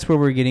like that's where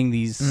we're getting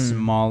these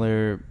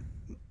smaller,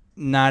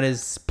 not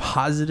as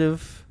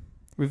positive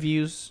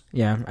reviews.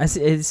 Yeah,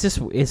 it's just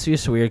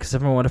weird because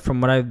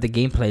from what the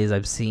gameplays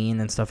I've seen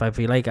and stuff, I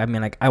feel like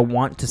I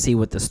want to see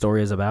what the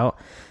story is about,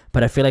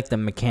 but I feel like the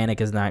mechanic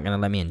is not gonna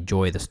let me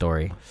enjoy the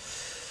story.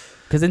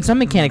 Because in some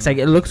mechanics, like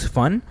it looks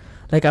fun.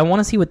 Like I want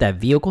to see what that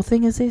vehicle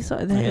thing is.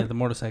 The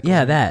motorcycle.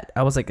 Yeah, that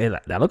I was like,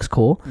 that looks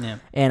cool. Yeah,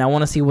 and I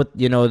want to see what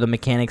the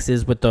mechanics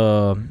is with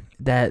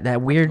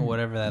that weird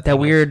whatever that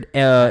weird.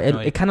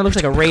 It kind of looks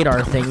like a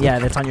radar thing. Yeah,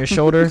 that's on your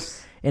shoulder,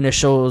 and it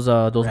shows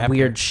those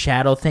weird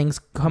shadow things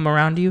come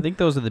around you. I think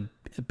those are the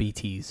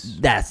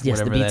BTs. That's the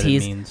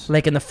BTs.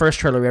 Like in the first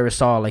trailer we ever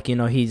saw, like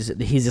he's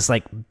just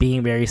like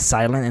being very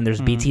silent, and there's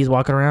BTs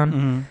walking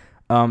around.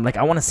 Like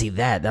I want to see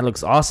that. That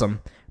looks awesome.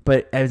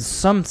 But as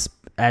some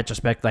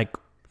retrospect, like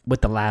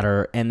with the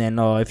ladder, and then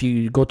if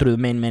you go through the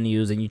main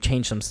menus and you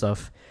change some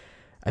stuff,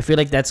 I feel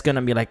like that's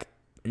gonna be like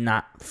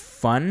not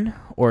fun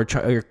or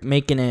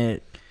making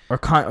it or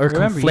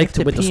conflict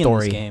with the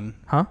story. Game.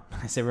 Huh?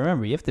 I said,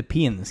 remember, you have to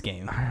pee in this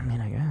game. I mean,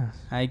 I guess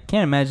I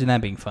can't imagine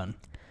that being fun.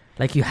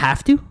 Like you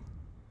have to,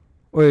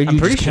 or you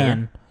just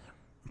can.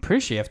 I'm pretty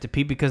sure you have to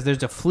pee because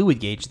there's a fluid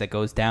gauge that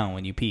goes down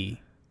when you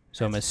pee.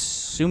 So I'm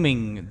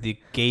assuming the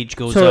gauge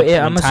goes up.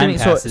 Yeah, when time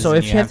passes. So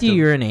if you have to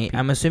urinate,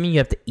 I'm assuming you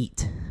have to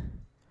eat.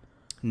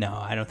 No,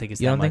 I don't think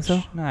it's you that don't much.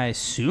 Think so? No, I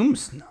assume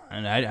so.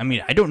 I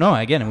mean, I don't know.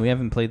 Again, we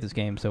haven't played this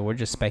game, so we're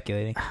just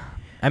speculating.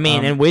 I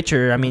mean, in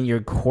Witcher,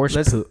 your horse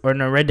pooped. Or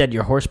no, Red Dead,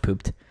 your horse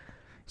pooped.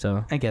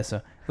 So I guess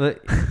so.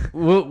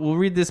 We'll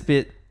read this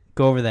bit,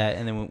 go over that,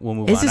 and then we'll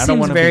move on. I don't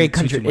want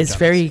to It's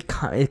very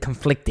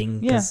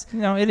conflicting. Yeah,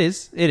 it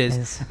is. It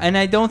is. And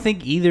I don't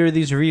think either of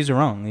these reviews are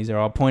wrong. These are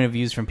all point of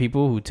views from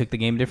people who took the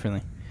game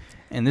differently.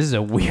 And this is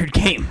a weird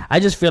game. I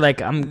just feel like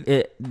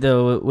the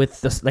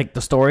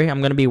story.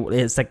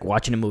 It's like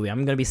watching a movie.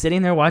 I'm gonna be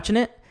sitting there watching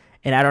it,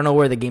 and I don't know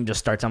where the game just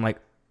starts. I'm like,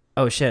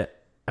 oh shit,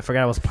 I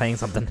forgot I was playing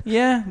something.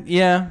 Yeah.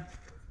 And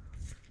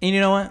you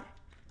know what?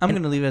 I'm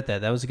gonna leave it at that.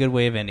 That was a good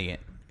way of ending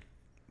it.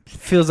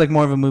 Feels like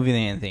more of a movie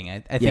than anything.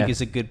 I think it's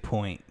a good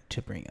point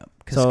to bring up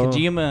because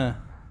Kojima.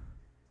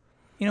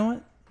 You know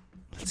what?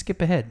 Let's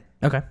skip ahead.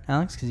 Okay,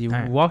 Alex, because you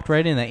walked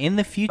right in that. In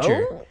the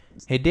future.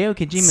 Hideo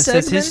Kojima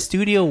says his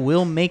studio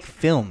will make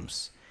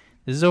films.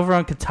 This is over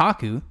on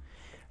Kotaku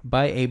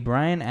by a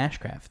Brian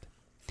Ashcraft.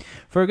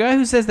 For a guy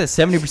who says that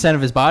 70% of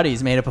his body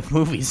is made up of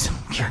movies.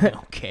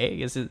 Okay, I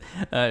guess it's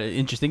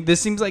interesting. This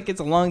seems like it's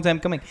a long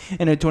time coming.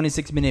 In a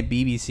 26-minute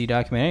BBC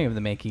documentary of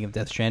the making of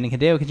Death Stranding,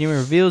 Hideo Kojima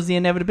reveals the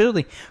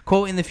inevitability.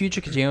 Quote, in the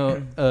future,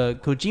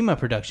 Kojima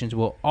Productions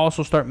will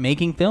also start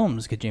making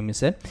films, Kojima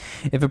said.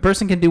 If a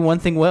person can do one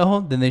thing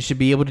well, then they should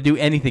be able to do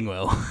anything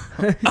well.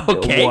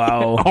 Okay.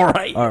 Wow. All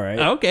right.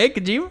 Okay,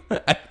 Kojima.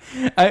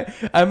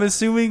 I'm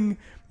assuming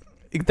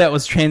that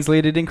was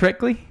translated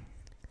incorrectly.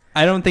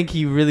 I don't think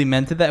he really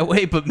meant it that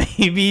way, but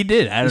maybe he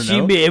did. I don't know.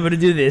 You should be able to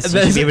do this. You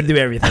should be able to do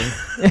everything.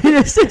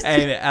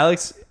 Hey,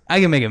 Alex,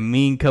 I can make a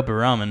mean cup of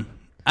ramen.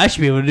 I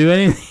should be able to do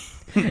anything.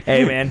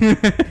 Hey, man.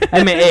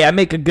 I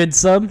make a good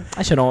sub.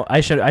 I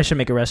should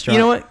make a restaurant. You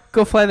know what?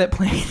 Go fly that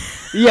plane.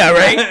 Yeah,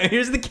 right?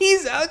 Here's the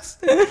keys, Alex.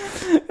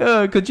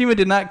 Kojima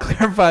did not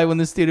clarify when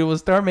the studio will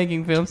start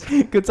making films.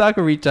 Kotaku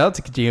reached out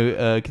to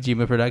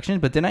Kojima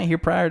Productions, but did not hear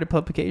prior to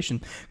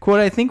publication. Quote,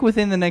 I think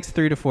within the next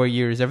 3 to 4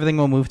 years, everything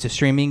will move to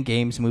streaming,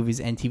 games,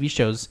 movies, and TV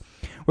shows.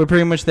 We're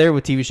pretty much there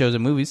with TV shows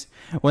and movies.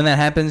 When that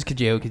happens,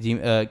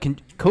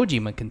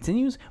 Kojima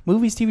continues,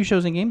 movies, TV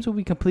shows, and games will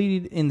be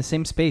completed in the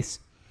same space.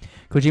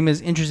 Kojima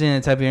is interested in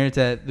the type of internet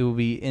that will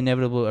be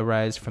inevitable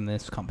arise from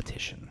this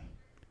competition.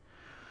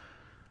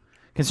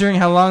 Considering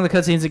how long the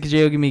cutscenes in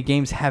Kojima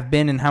games have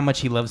been and how much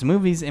he loves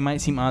movies, it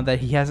might seem odd that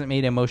he hasn't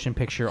made a motion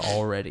picture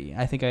already.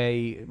 I think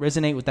I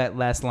resonate with that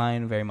last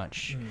line very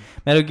much.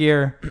 Metal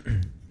Gear...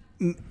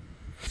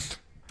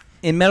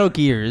 In Metal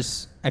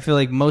Gears, I feel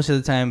like most of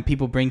the time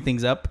people bring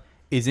things up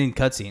is in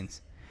cutscenes.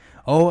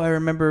 Oh, I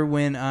remember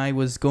when I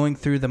was going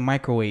through the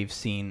microwave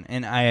scene,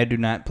 and I do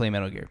not play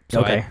Metal Gear,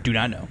 so I do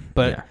not know.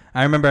 But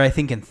I remember, I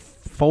think in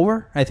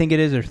 4, I think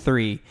it is, or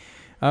 3...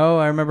 Oh,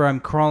 I remember I'm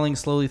crawling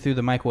slowly through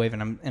the microwave,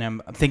 and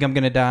I think I'm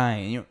gonna die.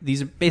 And,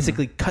 these are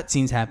basically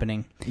cutscenes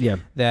happening. Yeah.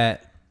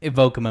 That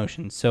evoke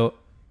emotions. So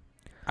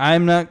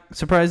I'm not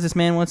surprised this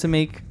man wants to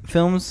make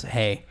films.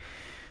 Hey,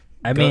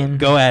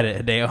 go at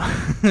it,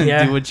 Hideo.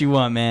 Yeah. Do what you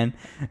want, man.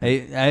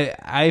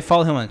 I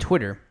follow him on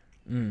Twitter.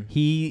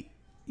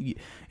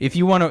 If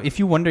you wonder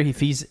if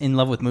he's in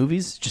love with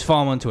movies, just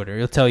follow him on Twitter.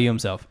 He'll tell you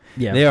himself.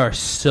 Yeah. There are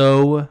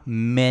so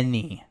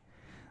many,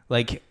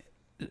 like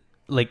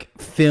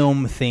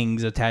film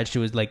things attached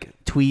to his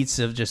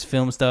tweets of just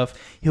film stuff.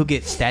 He'll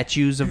get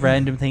statues of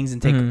random things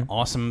and take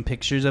awesome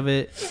pictures of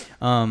it.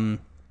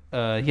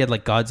 He had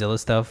like Godzilla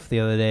stuff the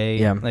other day.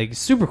 Yeah. Like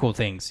super cool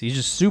things. He's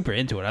just super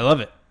into it. I love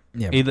it.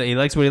 Yeah. He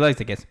likes what he likes,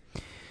 I guess.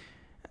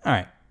 All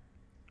right.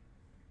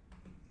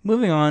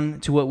 Moving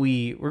on to what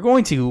we're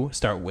going to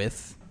start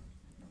with.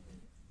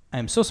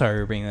 I'm so sorry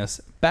we're bringing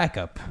this back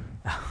up.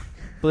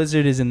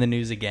 Blizzard is in the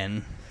news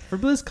again for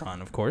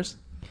BlizzCon, of course.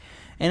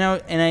 And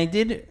I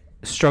did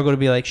struggle to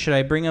be like, should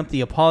I bring up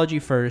the apology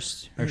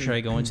first or should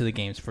I go into the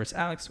games first?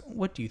 Alex,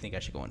 what do you think I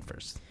should go in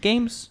first?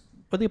 Games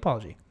or the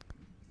apology?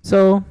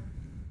 So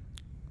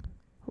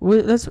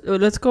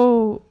let's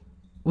go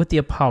with the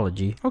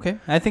apology. Okay,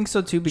 I think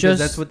so too because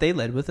that's what they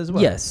led with as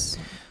well. Yes.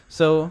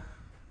 So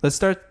let's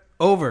start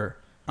over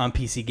on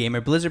PC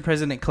Gamer. Blizzard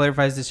president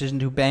clarifies decision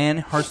to ban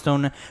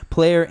Hearthstone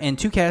player and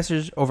 2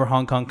 casters over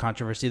Hong Kong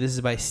controversy. This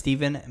is by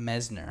Stephen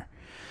Mesner.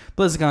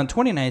 BlizzCon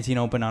 2019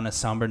 opened on a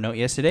somber note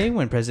yesterday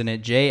when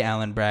President J.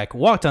 Allen Brack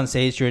walked on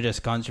stage to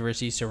address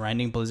controversy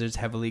surrounding Blizzard's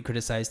heavily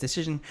criticized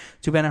decision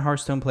to ban a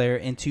Hearthstone player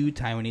and 2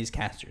 Taiwanese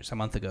casters a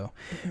month ago.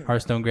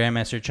 Hearthstone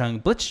Grandmaster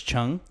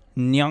BlitzChung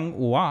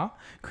Nyang-Hua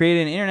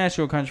created an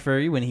international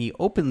controversy when he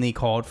openly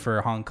called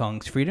for Hong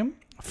Kong's freedom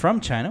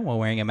from China while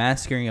wearing a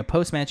mask during a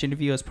post-match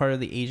interview as part of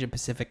the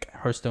Asia-Pacific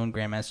Hearthstone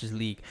Grandmasters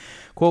League.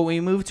 Quote, we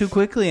moved too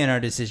quickly in our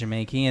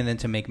decision-making, and then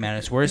to make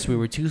matters worse, we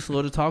were too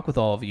slow to talk with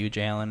all of you,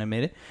 J. Allen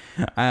admitted.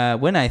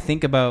 When I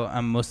think about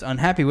I'm most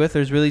unhappy with,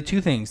 there's really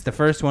 2 things. The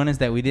first one is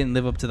that we didn't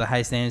live up to the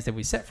high standards that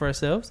we set for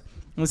ourselves.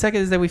 And the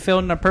second is that we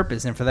failed in our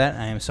purpose, and for that,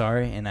 I am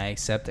sorry, and I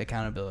accept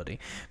accountability.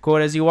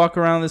 Quote, as you walk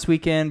around this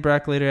weekend,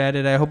 Brack later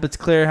added, I hope it's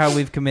clear how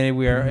we've committed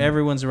we are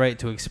everyone's right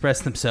to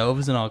express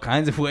themselves in all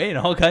kinds of ways, in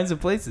all kinds of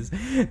places.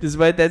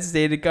 Despite that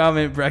stated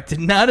comment, Brack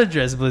did not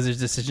address Blizzard's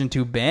decision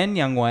to ban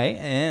Yang Wei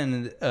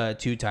and 2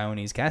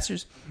 Taiwanese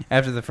casters.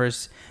 After the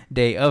first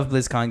day of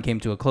BlizzCon came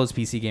to a close,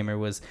 PC Gamer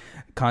was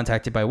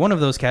contacted by one of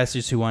those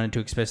casters who wanted to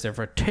express their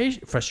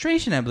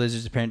frustration at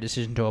Blizzard's apparent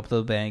decision to upload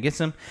the ban against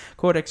them.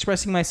 Quote,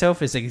 expressing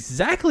myself is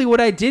exactly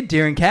what I did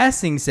during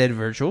casting, said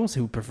Virtuals,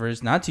 who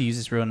prefers not to use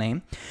his real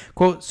name.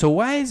 Quote, so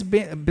why is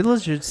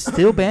Blizzard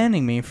still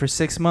banning me for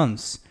 6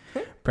 months?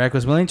 Brack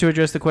was willing to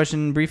address the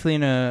question briefly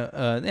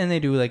and they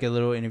do like a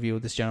little interview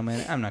with this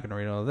gentleman. I'm not going to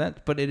read all of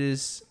that, but it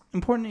is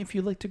important if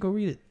you'd like to go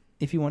read it,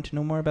 if you want to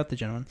know more about the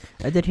gentleman.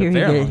 I did hear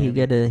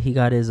he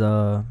got his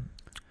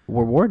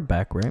reward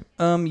back, right?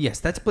 Yes,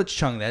 that's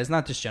BlitzChung. That is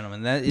not this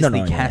gentleman. That is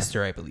the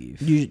caster, I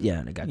believe.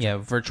 I got you. Yeah,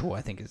 Virtual,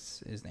 I think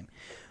is his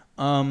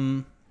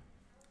name.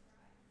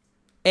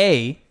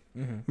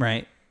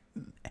 Right.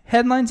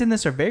 Headlines in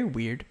this are very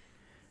weird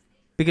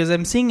because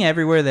I'm seeing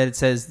everywhere that it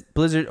says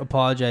Blizzard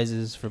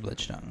apologizes for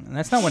BlitzChung, and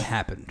that's not what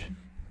happened.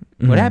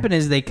 What happened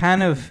is they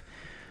kind of.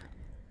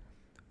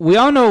 We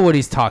all know what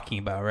he's talking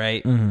about,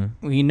 right?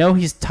 We know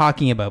he's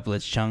talking about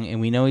BlitzChung, and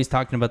we know he's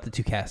talking about the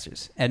 2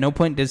 casters. At no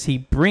point does he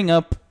bring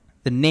up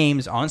the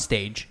names on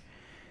stage.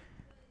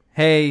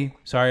 Hey,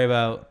 sorry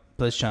about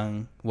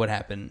BlitzChung. What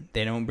happened?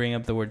 They don't bring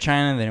up the word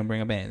China. They don't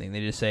bring up anything.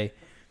 They just say...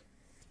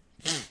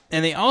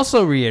 And they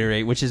also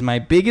reiterate, which is my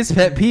biggest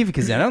pet peeve,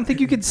 because I don't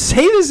think you can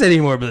say this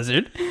anymore,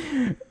 Blizzard.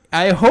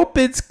 I hope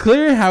it's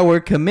clear how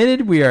we're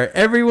committed. We are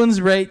everyone's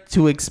right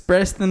to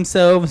express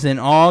themselves in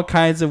all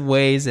kinds of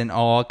ways in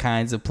all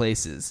kinds of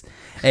places.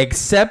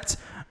 Except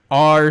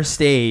our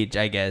stage,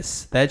 I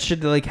guess. That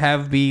should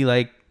be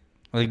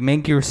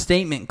make your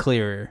statement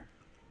clearer.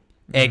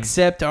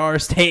 Except our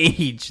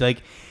stage.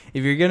 Like,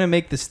 if you're gonna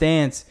make the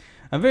stance,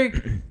 I'm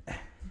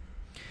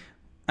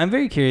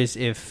very curious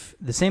if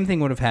the same thing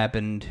would have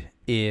happened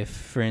if,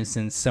 for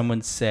instance,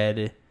 someone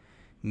said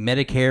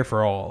Medicare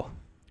for all,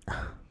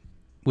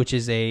 which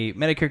is a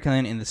Medicare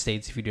plan in the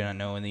States. If you do not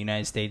know, in the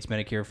United States,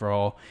 Medicare for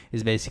all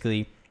is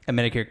basically a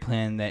Medicare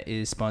plan that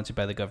is sponsored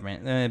by the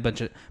government. A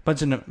bunch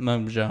of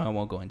numbers I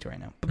won't go into right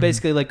now. But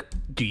basically, like,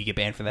 do you get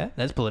banned for that?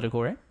 That's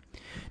political, right?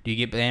 Do you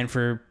get banned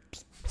for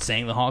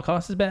saying the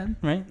Holocaust is bad,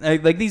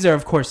 right? Like these are,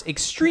 of course,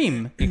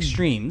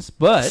 extremes,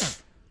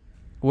 but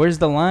where's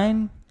the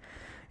line?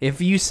 If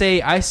you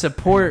say, I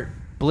support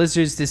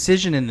Blizzard's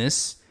decision in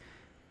this,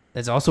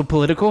 that's also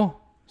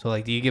political. So,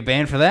 like, do you get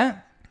banned for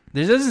that?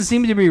 There doesn't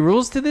seem to be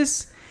rules to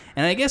this.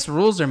 And I guess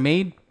rules are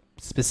made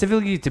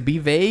specifically to be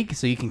vague,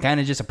 so you can kind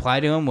of just apply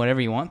to them whatever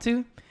you want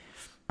to.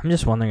 I'm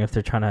just wondering if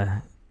they're trying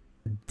to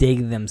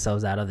dig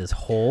themselves out of this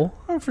hole.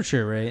 Oh, for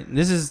sure, right?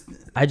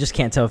 I just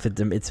can't tell if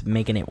it's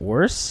making it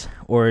worse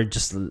or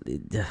just, I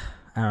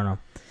don't know.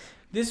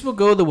 This will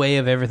go the way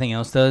of everything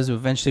else does.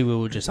 Eventually, we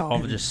will just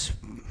all just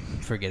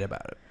forget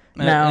about it.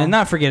 And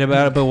not forget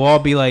about it, but we'll all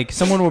be like,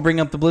 someone will bring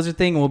up the Blizzard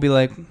thing, and we'll be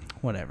like,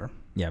 whatever.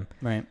 Yeah.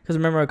 Right. Because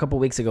remember a couple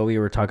weeks ago, we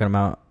were talking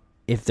about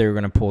if they were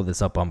going to pull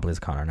this up on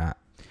BlizzCon or not.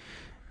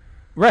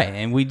 Right,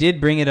 and we did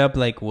bring it up,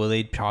 like, will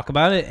they talk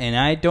about it? And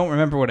I don't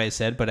remember what I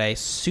said, but I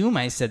assume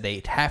I said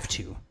they'd have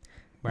to,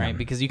 right? Yeah.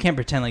 Because you can't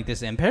pretend like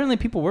this. And apparently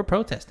people were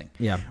protesting.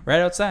 Yeah.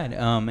 Right outside.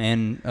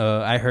 And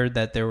I heard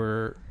that there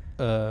were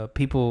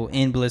people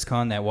in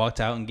BlizzCon that walked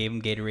out and gave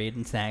them Gatorade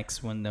and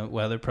snacks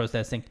while they're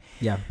protesting.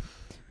 Yeah.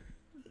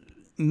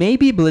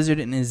 Maybe Blizzard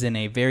is in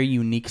a very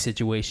unique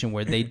situation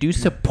where they do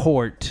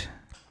support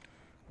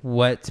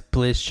what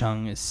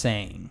BlizzChung is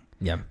saying.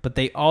 Yeah. But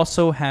they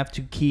also have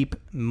to keep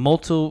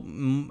multiple,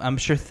 I'm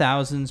sure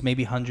thousands,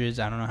 maybe hundreds.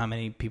 I don't know how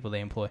many people they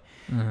employ.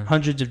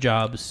 Hundreds of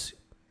jobs.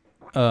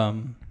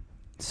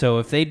 So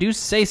if they do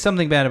say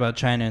something bad about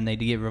China and they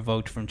get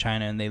revoked from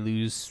China and they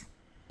lose,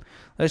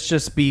 let's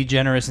just be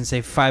generous and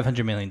say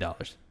 $500 million.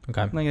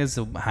 Okay. I think that's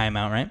a high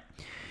amount, right?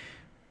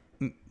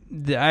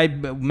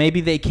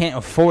 Maybe they can't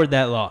afford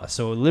that loss.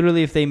 So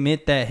literally, if they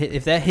admit that,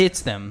 if that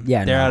hits them,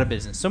 they're out of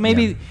business. So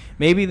maybe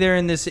they're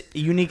in this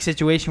unique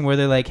situation where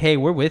they're like, "Hey,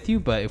 we're with you,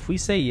 but if we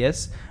say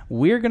yes,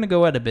 we're gonna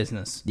go out of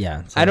business."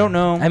 Yeah, so I don't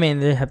know. I mean,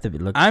 they have to be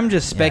looking. I'm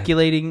just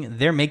speculating. Yeah.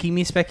 They're making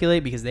me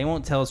speculate because they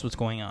won't tell us what's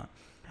going on.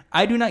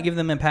 I do not give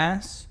them a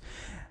pass,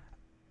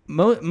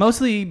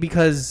 mostly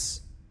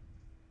because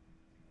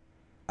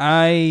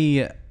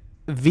I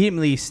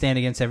vehemently stand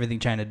against everything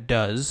China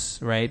does.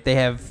 Right? They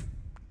have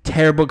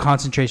terrible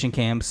concentration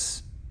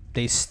camps.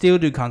 They still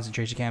do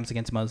concentration camps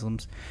against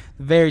Muslims.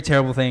 Very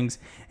terrible things.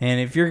 And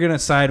if you're going to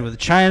side with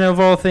China of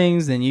all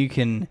things, then you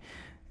can,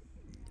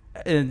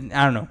 I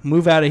don't know,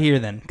 move out of here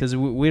then. Because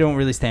we don't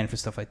really stand for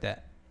stuff like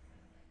that.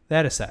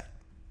 That aside,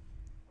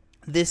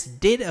 this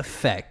did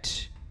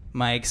affect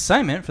my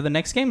excitement for the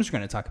next games we're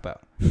going to talk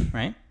about.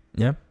 Right?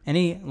 Yeah.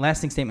 Any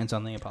lasting statements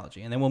on the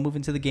apology? And then we'll move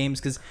into the games.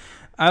 Because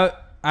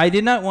I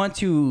did not want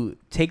to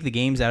take the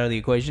games out of the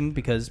equation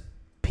because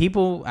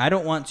I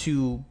don't want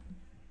to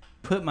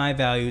put my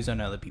values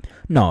on other people.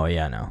 No,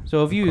 yeah, no.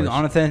 So if you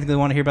authentically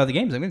want to hear about the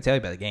games, I'm going to tell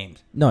you about the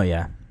games. No,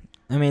 yeah.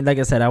 I mean, like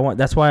I said,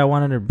 that's why I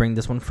wanted to bring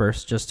this one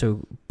first, just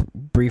to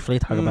briefly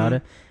talk about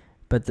it.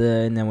 But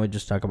and then we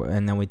just talk about,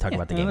 and then we talk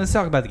about the games. Let's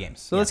talk about the games.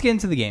 So let's get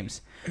into the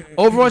games.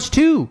 Overwatch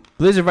 2.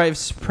 Blizzard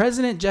Vice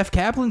President Jeff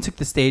Kaplan took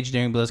the stage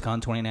during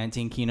BlizzCon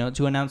 2019 keynote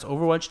to announce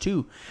Overwatch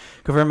 2,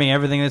 confirming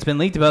everything that's been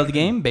leaked about the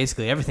game.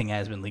 Basically, everything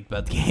has been leaked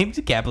about the game.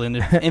 Kaplan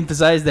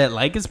emphasized that,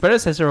 like its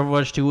predecessor,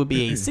 Overwatch 2 would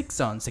be a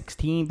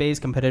 6-on-16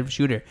 based competitive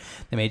shooter.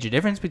 The major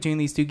difference between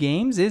these two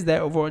games is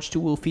that Overwatch 2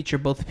 will feature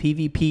both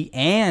PvP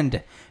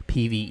and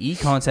PvE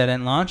content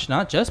at launch.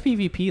 Not just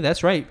PvP,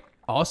 that's right,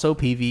 also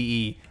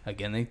PvE.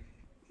 Again, they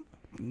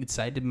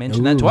decided to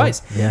mention that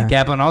twice. Yeah.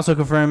 Kaplan also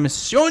confirmed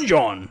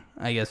Sionjon,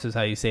 I guess is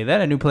how you say that,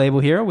 a new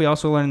playable hero. We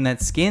also learned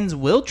that skins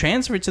will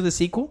transfer to the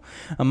sequel,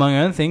 among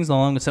other things,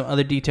 along with some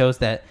other details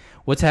that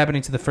what's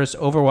happening to the first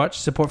Overwatch.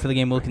 Support for the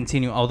game will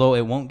continue, although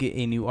it won't get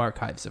a new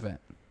archives event.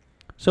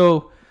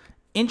 So,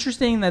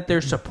 interesting that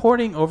they're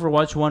supporting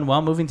Overwatch 1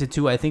 while moving to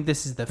 2. I think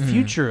this is the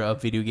future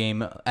of video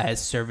game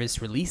as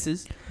service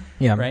releases.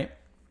 Yeah. Right?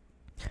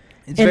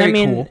 It's very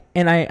cool.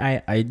 And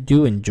I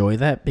do enjoy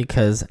that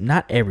because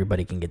not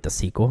everybody can get the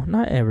sequel.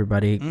 Not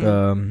everybody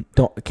haven't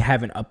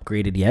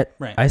upgraded yet.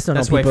 Right. I still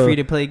That's know people, why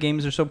free-to-play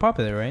games are so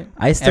popular, right?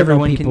 I still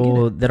know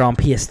people that are on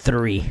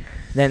PS3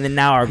 then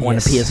now are going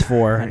to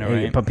PS4. I know,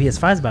 right? But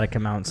PS5 is about to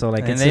come out. So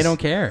like, and they don't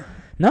care.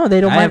 No,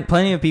 they don't mind. I have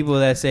plenty of people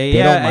that say,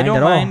 I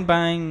don't mind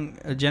buying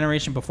a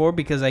generation before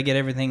because I get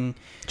everything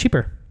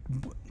cheaper.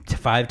 To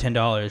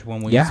 $5-10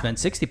 when we spend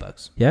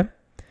 $60. Yeah.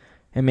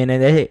 I mean,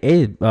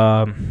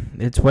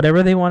 it's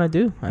whatever they want to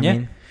do. I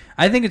mean,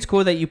 I think it's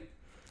cool that you.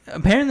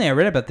 Apparently, I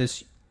read about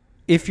this.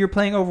 If you're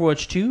playing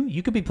Overwatch 2,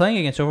 you could be playing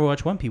against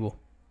Overwatch 1 people.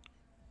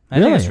 I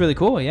think it's really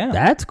cool. Yeah,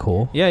 that's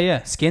cool.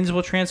 Yeah. Skins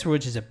will transfer,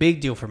 which is a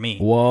big deal for me.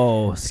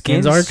 Whoa,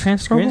 skins are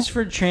transferable.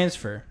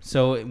 Transfer.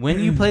 So when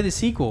you play the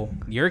sequel,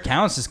 your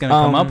account's just going to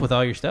come up with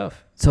all your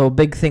stuff. So a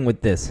big thing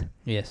with this,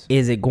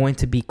 is it going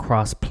to be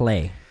cross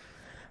play?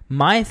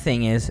 My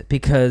thing is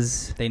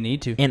because they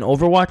need to in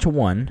Overwatch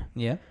 1.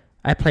 Yeah.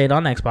 I played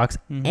on Xbox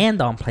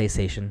and on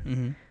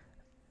PlayStation.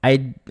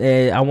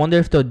 I wonder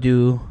if they'll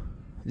do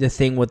the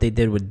thing what they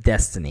did with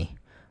Destiny,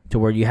 to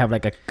where you have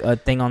like a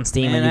thing on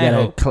Steam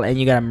and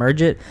you gotta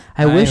merge it.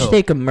 I wish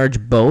they could merge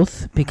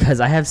both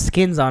because I have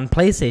skins on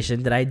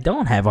PlayStation that I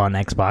don't have on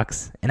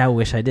Xbox, and I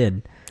wish I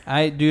did.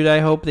 I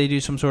hope they do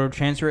some sort of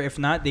transfer. If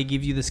not, they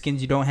give you the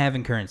skins you don't have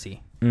in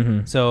currency.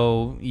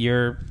 So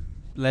your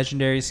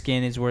legendary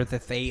skin is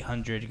worth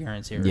 800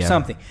 currency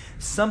or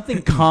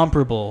something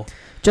comparable.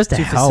 Just to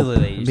help,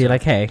 be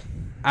like, hey.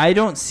 I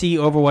don't see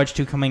Overwatch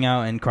 2 coming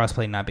out and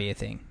crossplay not be a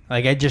thing.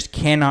 Like, I just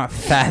cannot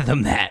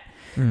fathom that.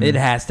 It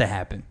has to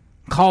happen.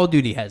 Call of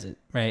Duty has it,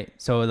 right?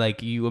 So,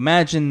 like, you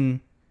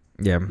imagine,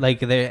 like,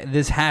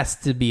 this has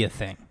to be a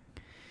thing.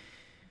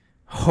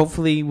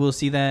 Hopefully, we'll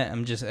see that.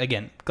 I'm just,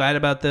 again, glad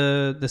about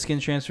the skin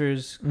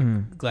transfers.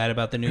 Glad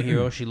about the new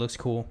hero. She looks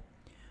cool.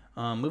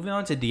 Moving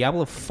on to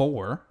Diablo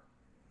 4.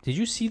 Did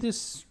you see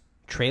this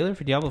trailer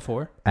for Diablo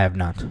 4? I have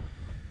not.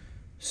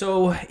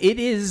 So it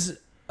is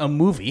a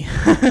movie,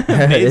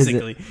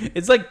 basically.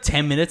 It's like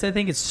 10 minutes, I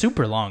think. It's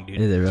super long, dude.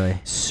 Is it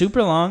really?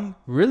 Super long,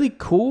 really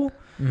cool.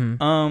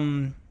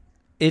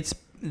 It's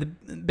the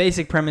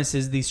basic premise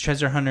is these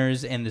treasure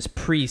hunters and this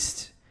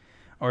priest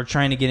are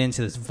trying to get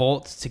into this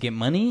vault to get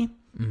money.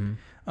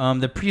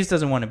 The priest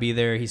doesn't want to be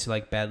there. He's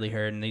like badly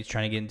hurt, and he's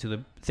trying to get into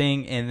the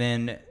thing. And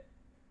then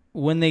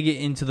when they get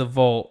into the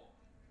vault,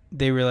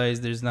 they realize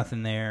there's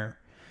nothing there,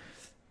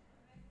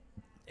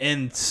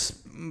 and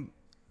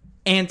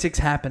antics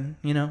happen,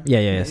 you know?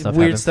 Yeah.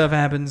 Weird stuff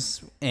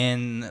happens,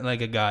 and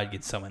like a god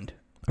gets summoned.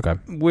 Okay.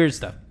 Weird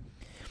stuff.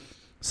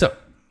 So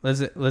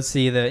let's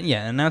see the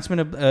announcement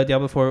of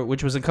Diablo 4,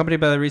 which was accompanied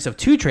by the release of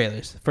 2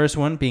 trailers. The first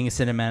one being a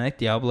cinematic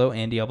Diablo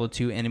and Diablo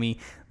 2 enemy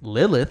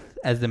Lilith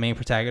as the main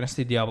protagonist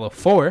to Diablo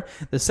 4.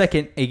 The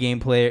second, a game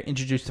player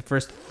introduced the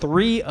first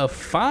 3 of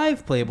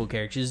 5 playable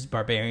characters: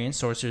 Barbarian,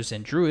 Sorceress,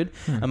 and Druid.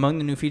 Among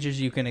the new features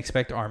you can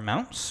expect are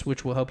mounts,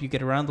 which will help you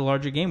get around the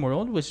larger game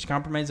world, which is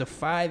comprised of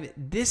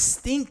 5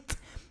 distinct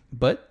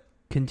but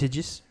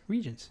contiguous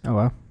regions. Oh,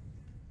 wow.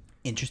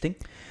 Interesting.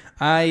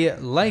 I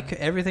like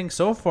everything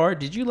so far.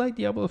 Did you like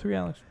Diablo 3,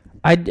 Alex?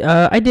 I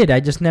did. I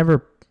just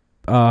never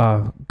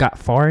got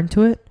far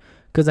into it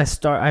because I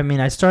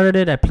started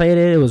it. I played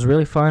it. It was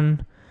really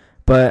fun,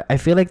 but I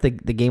feel like the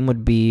game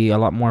would be a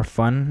lot more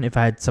fun if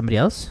I had somebody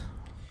else.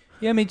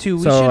 Yeah, me too.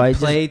 We should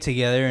play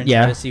together and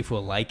try to see if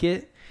we'll like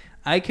it.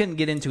 I couldn't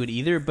get into it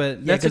either,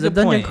 but that's a good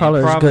point. It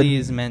probably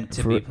is meant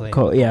to be played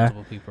with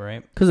multiple people,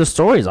 right? Because the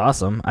story is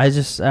awesome. I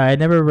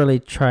never really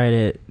tried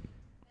it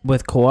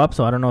with co-op,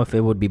 so I don't know if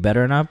it would be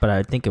better or not, but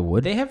I think it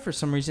would. They have, for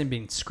some reason,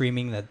 been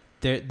screaming that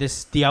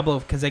this Diablo,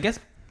 because I guess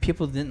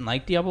people didn't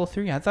like Diablo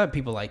 3. I thought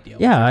people liked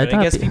Diablo 3, I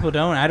guess people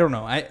don't. I don't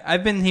know.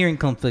 I've been hearing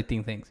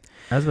conflicting things.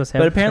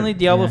 But apparently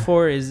Diablo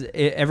 4 is,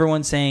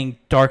 everyone's saying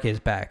Dark is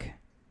back.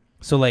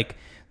 So like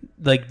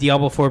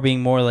Diablo 4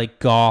 being more like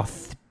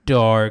goth,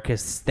 dark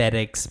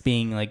aesthetics,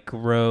 being like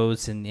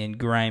gross and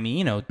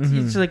grimy,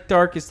 it's like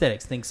dark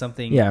aesthetics. Think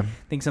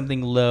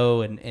something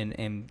low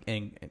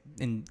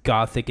and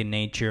gothic in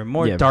nature,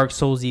 more Dark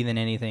Soulsy than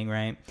anything,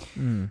 right?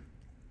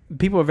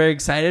 People are very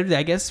excited,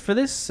 I guess, for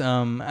this.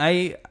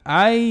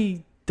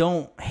 I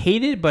don't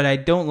hate it, but I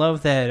don't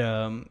love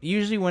that.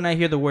 Usually when I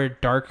hear the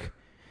word dark,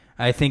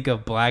 I think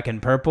of black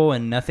and purple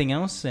and nothing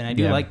else, and I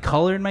do like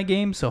color in my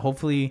game, so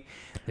hopefully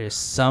there's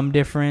some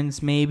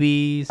difference,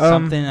 maybe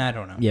something. I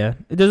don't know. Yeah,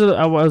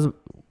 I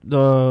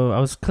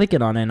was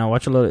clicking on it and I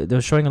watched a little. They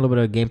were showing a little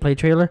bit of a gameplay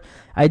trailer.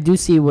 I do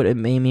see what it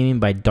may mean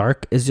by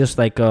dark. It's just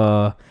like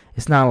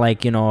it's not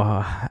like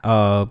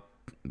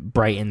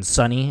bright and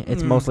sunny.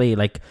 It's mostly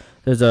like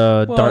there's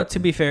a dark. To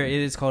be fair, it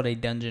is called a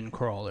dungeon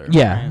crawler.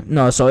 Yeah, right?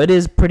 No, so it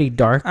is pretty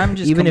dark. I'm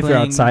just even if you're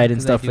outside and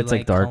stuff, it's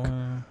like dark.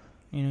 Color,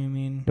 you know what I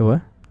mean? The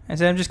what? I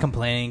said I'm just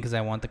complaining because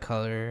I want the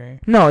color.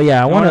 No,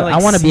 yeah, I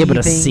want to be able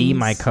to see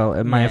my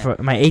color, my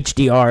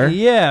HDR.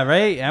 Yeah,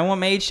 right. I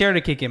want my HDR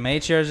to kick in. My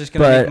HDR is just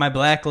gonna make my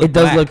black look. It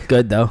does black. look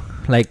good though.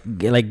 Like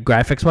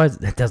graphics wise,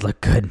 it does look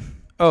good.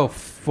 Oh,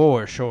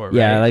 for sure. Right?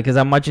 Yeah, because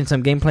I'm watching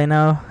some gameplay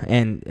now,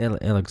 and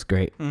it looks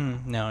great.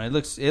 No, it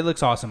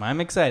looks awesome.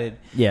 I'm excited.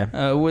 Yeah.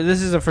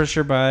 This is a for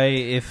sure buy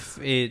if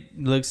it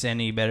looks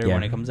any better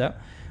when it comes out.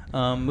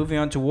 Moving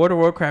on to World of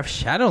Warcraft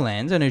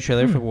Shadowlands, a new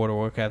trailer for World of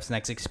Warcraft's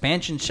next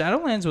expansion.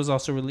 Shadowlands was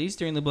also released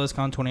during the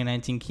BlizzCon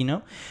 2019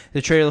 keynote.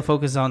 The trailer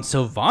focuses on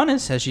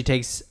Sylvanas as she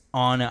takes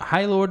on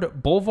High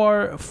Lord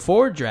Bolvar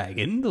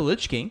Fordragon, the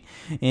Lich King.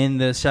 In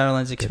the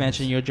Shadowlands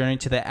expansion, you'll journey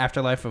to the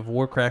afterlife of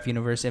Warcraft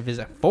universe and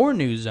visit 4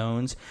 new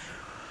zones.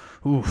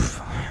 Oof.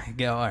 All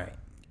right.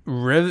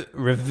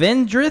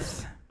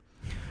 Revendrith,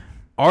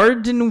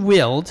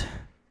 Ardenwild,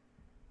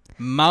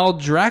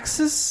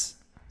 Maldraxxus,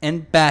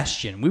 and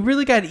Bastion. We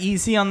really got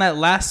easy on that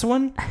last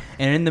one,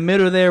 and in the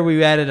middle there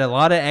we added a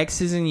lot of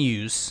X's and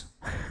U's,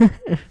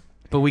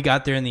 but we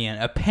got there in the end.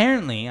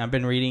 Apparently, I've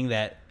been reading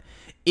that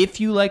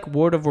if you like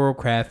World of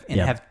Warcraft and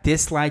have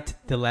disliked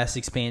the last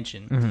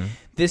expansion,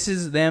 this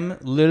is them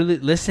literally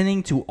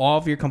listening to all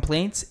of your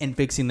complaints and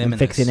fixing them.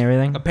 Fixing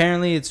everything.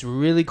 Apparently, it's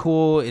really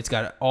cool. It's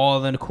got all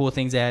the cool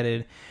things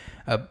added.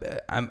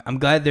 I'm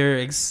glad they're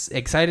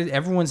excited.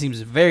 Everyone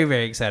seems very,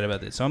 very excited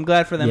about this, so I'm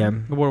glad for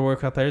them. The World of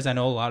Warcraft players, I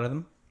know a lot of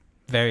them.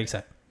 Very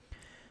excited.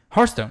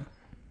 Hearthstone.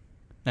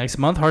 Next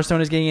month, Hearthstone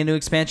is getting a new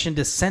expansion,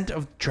 Descent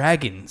of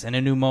Dragons, and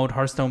a new mode,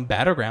 Hearthstone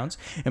Battlegrounds.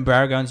 In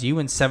Battlegrounds, you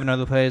and 7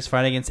 other players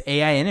fight against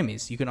AI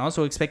enemies. You can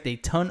also expect a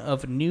ton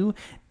of new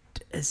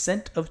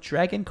Descent of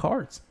Dragon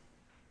cards.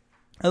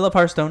 I love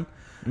Hearthstone.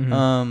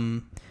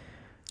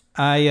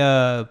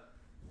 I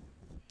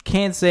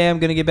can't say I'm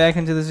going to get back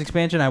into this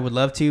expansion. I would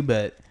love to,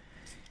 but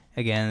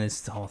again,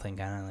 this whole thing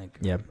kind of like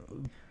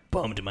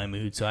bummed my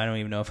mood, so I don't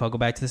even know if I'll go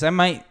back to this. I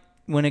might.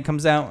 When it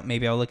comes out,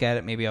 maybe I'll look at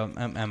it. Maybe I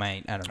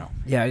might. I don't know.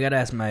 Yeah, I gotta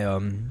ask my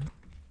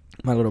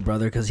my little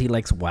brother because he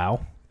likes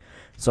WoW,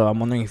 so I'm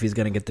wondering if he's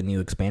gonna get the new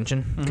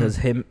expansion because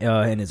him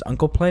and his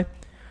uncle play,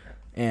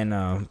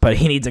 and but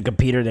he needs a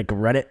computer that can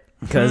run it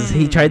because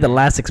he tried the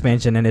last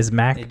expansion and his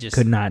Mac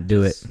could not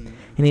do it.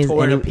 And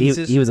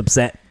he was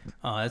upset.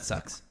 Oh, that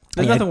sucks.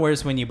 There's nothing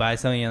worse when you buy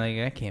something and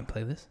you're like, I can't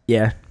play this.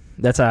 Yeah.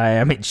 That's how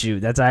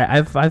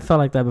I've felt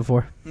like that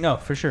before. No,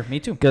 for sure.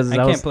 Me too. Because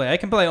I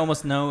can play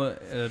almost no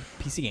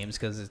PC games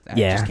because I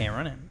just can't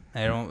run it.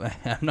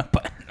 I'm not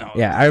buying. No,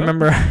 yeah, I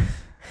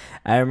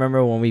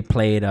remember when we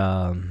played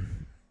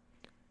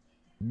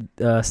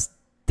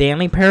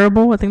Stanley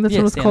Parable. I think that's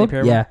what it's called.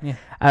 Parable. Yeah,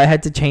 I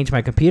had to change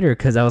my computer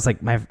because I was like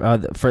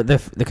for the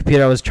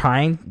computer I was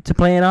trying to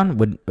play it on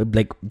would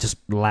like just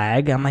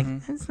lag. I'm like,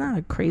 it's not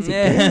a crazy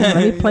game. Let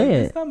me play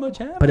it. It's not much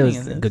happening. But it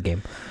was a good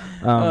game.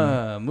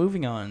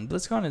 Moving on.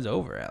 BlizzCon is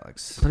over,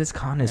 Alex.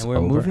 BlizzCon is over.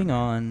 And we're moving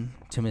on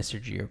to Mr.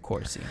 Gio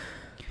Corsi.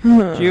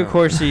 Gio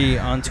Corsi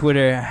on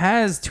Twitter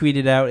has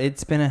tweeted out,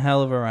 "It's been a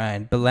hell of a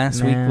ride, but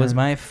last week was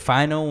my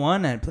final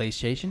one at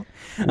PlayStation.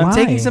 I'm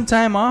taking some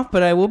time off,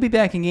 but I will be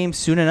back in games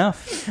soon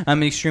enough.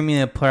 I'm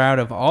extremely proud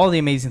of all the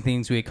amazing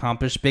things we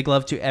accomplished. Big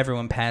love to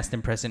everyone past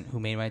and present who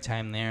made my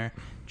time there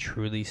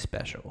truly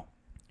special."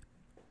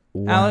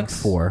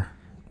 Alex, 4.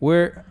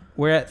 We're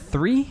at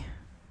 3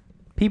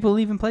 people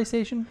leaving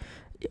PlayStation.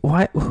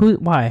 Why? Who?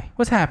 Why?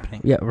 What's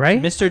happening? Yeah,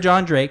 right. Mr.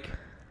 John Drake,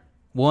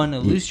 one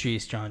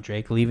illustrious John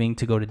Drake, leaving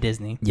to go to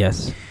Disney.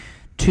 Yes.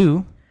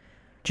 2,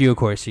 Gio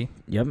Corsi.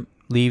 Yep.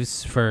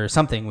 Leaves for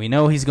something. We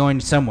know he's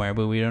going somewhere,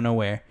 but we don't know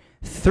where.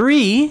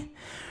 3,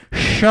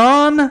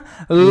 Sean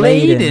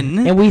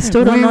Layden. And we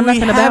still don't know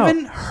nothing about. We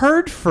haven't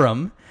heard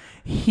from.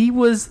 He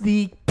was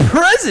the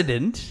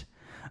president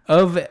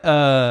of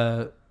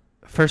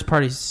First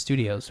Party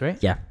Studios, right?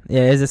 Yeah.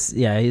 Yeah. He's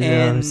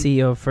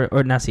CEO for,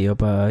 or not CEO,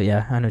 but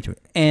yeah, I know what you mean.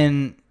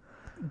 And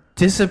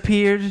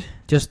disappeared.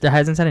 Just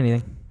hasn't said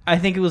anything. I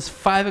think it was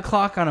 5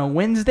 o'clock on a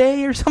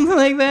Wednesday or something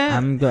like that.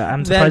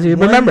 I'm surprised you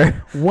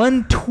remember.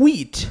 One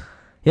tweet.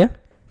 Yeah.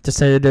 Just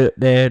said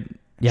that.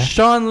 Yeah.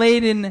 Sean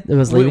Layden. It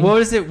was leaving. What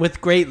was it?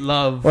 With great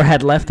love. Or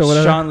had left or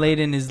whatever. Sean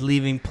Layden is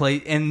leaving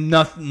play and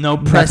no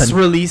press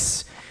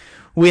release.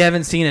 We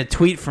haven't seen a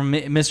tweet from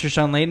Mr.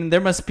 Sean Layden.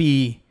 There must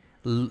be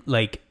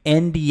like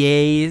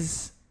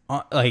NDAs,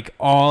 like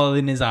all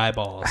in his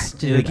eyeballs.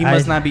 Dude, like he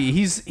must not be.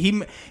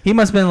 He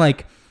must have been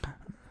like,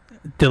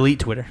 delete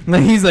Twitter.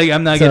 Like he's like,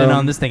 I'm not getting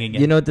on this thing again.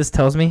 You know what this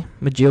tells me?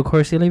 With Gio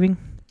Corsi leaving,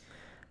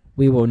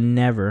 we will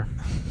never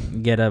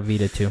get a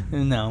Vita 2.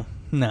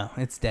 No,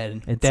 it's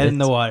dead. It's dead in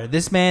the water.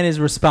 This man is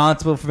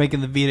responsible for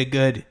making the Vita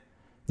good.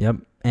 Yep.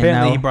 And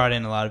apparently now, he brought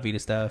in a lot of Vita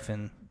stuff,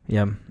 and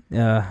yeah,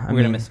 we're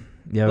gonna miss him.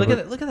 Yeah, look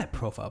at that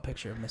profile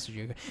picture of Mr.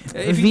 Gio.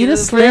 Vita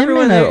Slim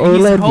and an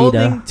OLED he's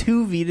holding Vita.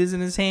 2 Vitas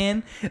in his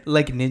hand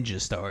like ninja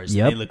stars.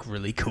 Yep. They look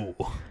really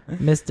cool.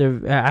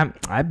 Mr.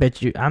 I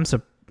bet you.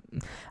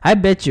 I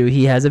bet you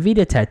he has a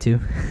Vita tattoo.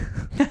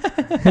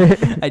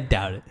 I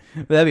doubt it.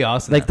 But that'd be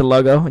awesome. Like the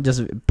logo,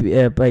 just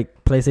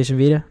like PlayStation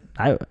Vita.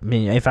 I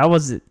mean, if I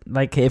was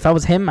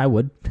him, I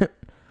would.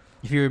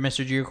 If you were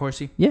Mr. Gio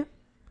Corsi? Yeah.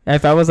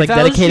 If I was like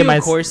dedicated my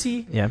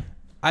Corsi, yeah,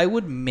 I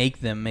would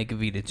make them make a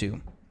Vita 2.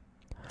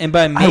 And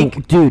by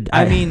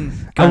I mean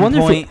I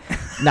wonder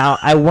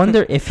I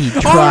wonder if he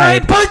tried. All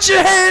right, put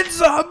your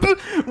hands up.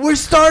 We're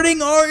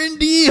starting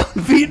R&D on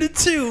Vita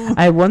 2.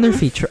 I wonder if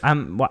he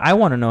I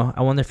want to know.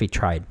 I wonder if he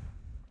tried.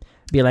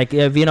 Be like,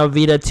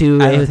 Vita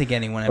 2. I don't think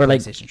anyone at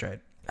PlayStation tried.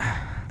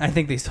 I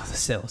think they saw the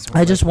sales.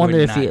 I just wonder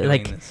if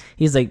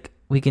he's like,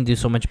 we can do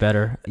so much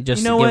better.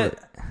 Just, you know what?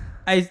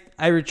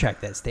 I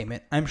retract that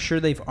statement. I'm sure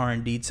they've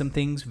R&D'd some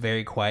things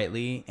very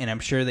quietly, and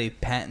I'm sure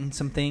they've patented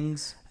some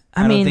things.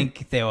 I don't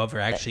think they'll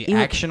ever actually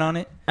action on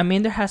it. I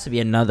mean, there has to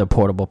be another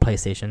portable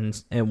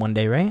PlayStation one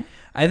day, right?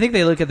 I think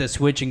they look at the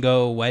Switch and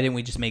go, "Why didn't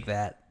we just make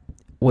that?"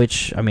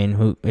 Which, I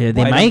mean, they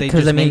might,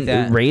 because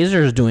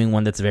Razer's doing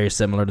one that's very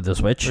similar to the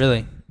Switch.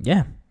 Really?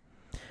 Yeah.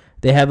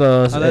 They have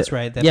a. Oh, that's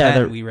right. That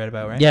patent we read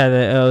about, right?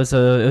 Yeah,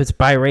 it's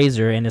by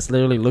Razer, and it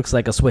literally looks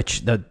like a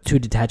Switch. The 2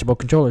 detachable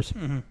controllers.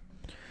 Mm-hmm.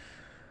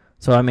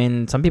 So I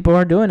mean, some people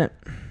are doing it.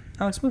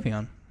 Alex, moving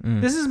on.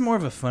 This is more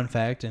of a fun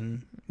fact,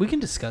 and we can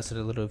discuss it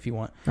a little if you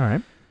want. All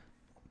right.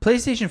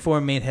 PlayStation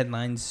 4 made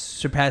headlines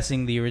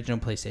surpassing the original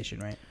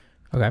PlayStation, right?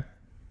 Okay.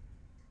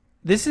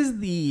 This is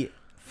the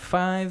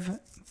 5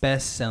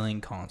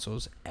 best-selling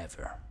consoles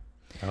ever.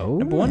 Oh.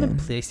 Number 1,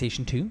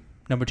 PlayStation 2.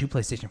 Number 2,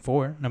 PlayStation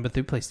 4. Number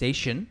 3,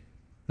 PlayStation.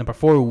 Number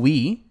 4,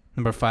 Wii.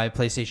 Number 5,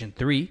 PlayStation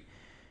 3.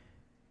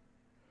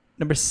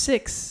 Number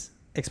 6,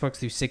 Xbox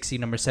 360.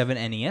 Number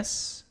 7,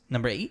 NES.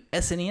 Number 8,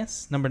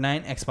 SNES. Number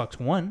 9, Xbox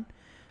One.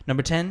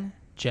 Number 10,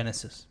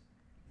 Genesis.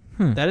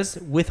 That is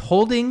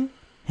withholding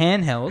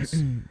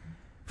handhelds.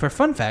 For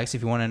fun facts,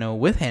 if you want to know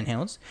with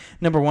handhelds,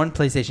 number 1,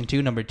 PlayStation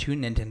 2. Number 2,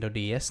 Nintendo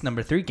DS.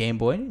 Number 3, Game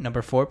Boy.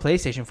 Number 4,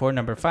 PlayStation 4.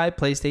 Number 5,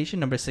 PlayStation.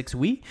 Number 6,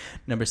 Wii.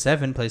 Number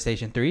 7,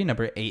 PlayStation 3.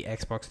 Number 8,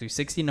 Xbox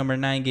 360. Number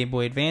 9, Game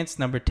Boy Advance.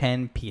 Number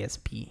 10,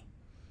 PSP.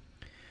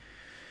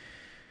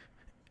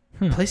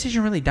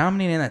 PlayStation really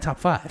dominating that top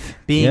 5.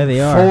 Being they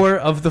are. 4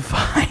 of the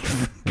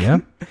 5. Yeah.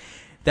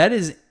 That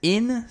is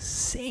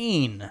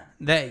insane.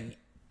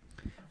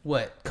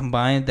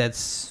 Combined,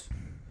 that's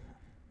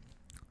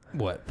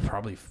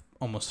probably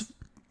almost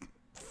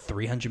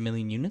 300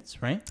 million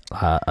units, right?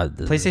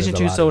 PlayStation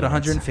 2 sold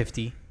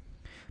 150.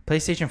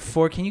 PlayStation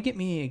 4, can you get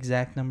me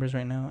exact numbers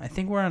right now? I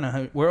think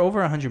we're over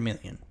 100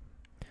 million.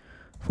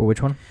 For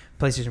which one?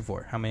 PlayStation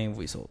 4. How many have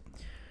we sold?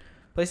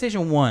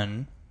 PlayStation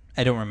 1,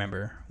 I don't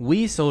remember.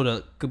 We sold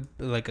a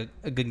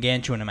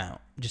gargantuan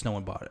amount. Just no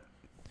one bought it.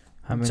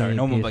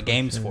 No one bought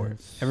games for it.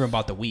 Everyone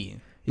bought the Wii.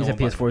 These are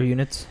PS4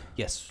 units?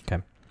 Yes.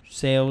 Okay.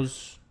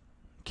 Sales,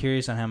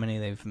 curious on how many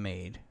they've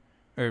made.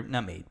 Or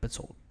not made, but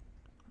sold.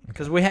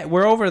 Because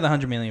we're over the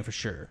 100 million for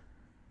sure.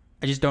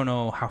 I just don't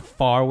know how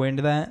far we're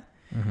into that.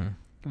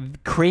 Mm-hmm.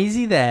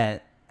 Crazy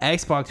that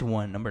Xbox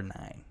One, number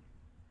 9.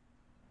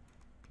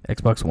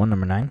 Xbox One,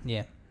 number 9?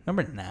 Yeah.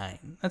 Number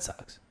 9. That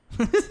sucks.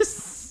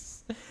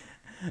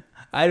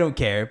 I don't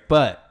care,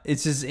 but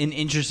it's just an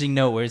interesting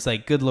note where it's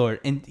like, good lord,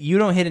 and you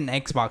don't hit an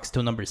Xbox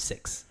till number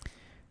 6,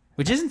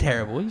 which isn't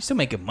terrible. You're still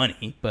making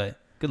money, but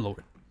good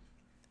lord.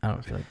 I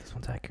don't feel like this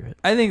one's accurate.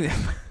 I think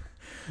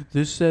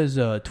this says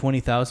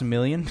 20,000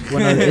 million. Well,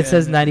 no, it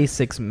says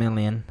 96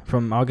 million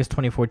from August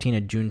 2014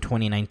 to June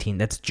 2019.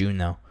 That's June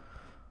though.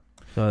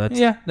 So that's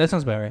that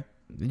sounds about right.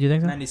 Do you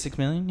think so? 96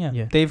 million.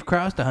 Yeah. They've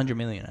crossed 100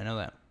 million. I know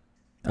that.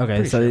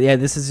 Okay, so sure.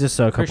 This is just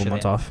a couple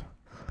months off.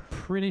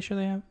 Pretty sure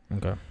they have.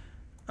 Okay.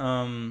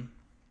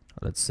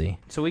 Let's see.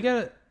 So we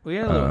got a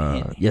little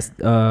hint. Yes.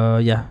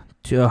 Yeah.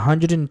 To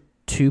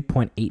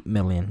 102.8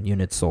 million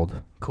units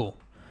sold. Cool.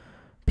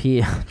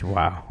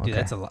 Wow. Okay. Dude,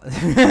 that's a lot.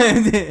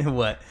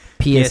 What?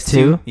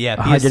 PS2? Yeah,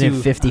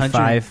 155.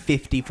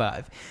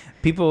 155.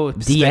 People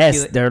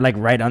DS, they're like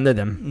right under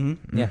them.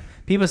 Mm-hmm. Yeah.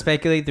 People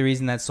speculate the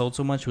reason that sold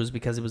so much was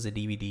because it was a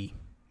DVD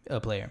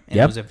player. And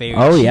It was a very cheap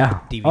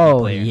DVD player.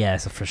 Oh,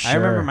 yes, for sure. I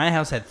remember my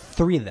house had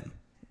 3 of them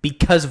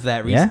because of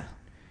that reason. Yeah?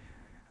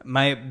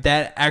 My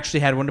dad actually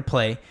had one to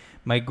play.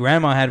 My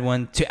grandma had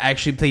one to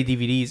actually play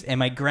DVDs. And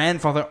my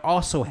grandfather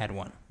also had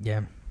one.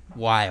 Yeah.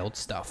 Wild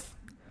stuff.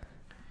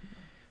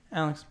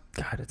 Alex.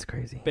 God, it's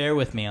crazy. Bear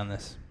with me on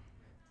this.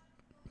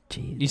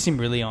 Jeez. You seem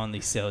really on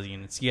these sales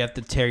units. You have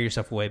to tear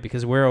yourself away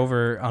because we're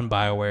over on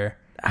BioWare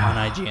on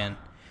IGN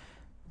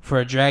for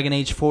a Dragon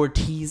Age 4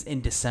 tease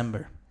in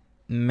December.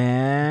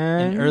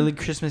 Man. An early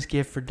Christmas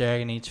gift for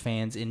Dragon Age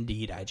fans,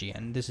 indeed,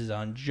 IGN. This is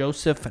on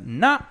Joseph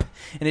Knopp.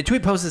 In a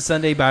tweet posted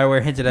Sunday,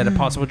 BioWare hinted at a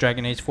possible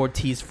Dragon Age 4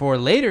 tease for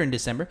later in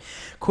December.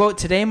 Quote,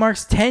 today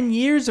marks 10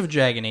 years of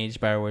Dragon Age,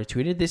 BioWare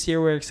tweeted. This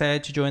year, we're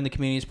excited to join the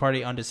community's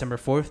party on December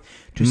 4th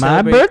to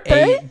celebrate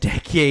a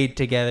decade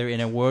together in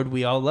a world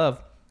we all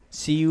love.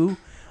 See you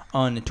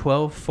on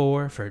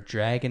 12/4 for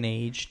Dragon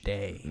Age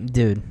Day.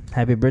 Dude,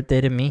 happy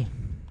birthday to me.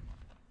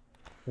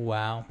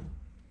 Wow.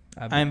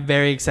 I'm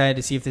very excited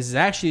to see if this is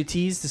actually a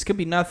tease. This could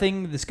be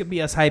nothing. This could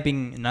be us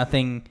hyping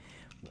nothing.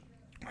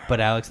 But,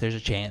 Alex, there's a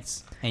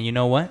chance. And you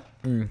know what?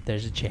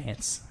 There's a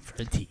chance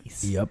for a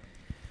tease. Yep.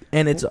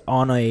 And it's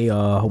on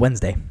a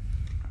Wednesday.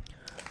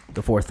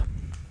 The 4th.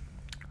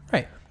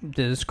 Right. That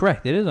is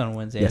correct. It is on a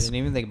Wednesday. Yes. I didn't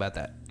even think about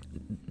that.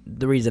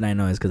 The reason I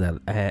know is because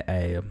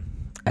I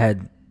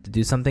had to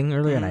do something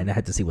earlier and I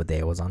had to see what day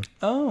it was on.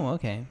 Oh,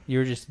 okay. You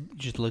were just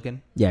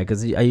looking? Yeah,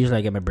 because I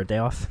usually get my birthday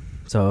off.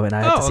 So, and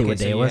I had to see what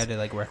day it was. You had to,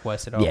 like,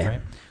 request it off, right?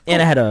 Cool.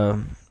 And I had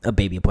a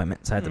baby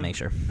appointment, so I had to make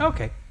sure.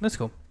 Okay. That's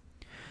cool.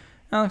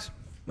 Alex.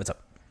 What's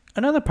up?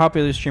 Another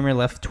popular streamer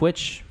left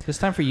Twitch, this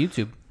time for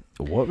YouTube.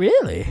 What,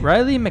 really?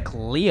 Riley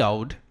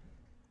McLeod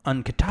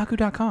on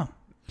Kotaku.com.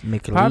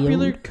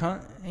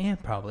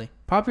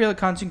 Popular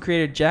content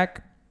creator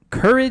Jack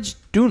Courage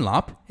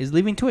Dunlop is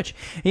leaving Twitch.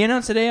 He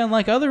announced today,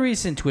 unlike other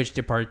recent Twitch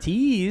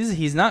departees,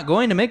 he's not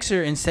going to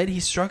Mixer. Instead, he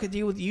struck a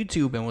deal with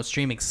YouTube and will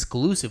stream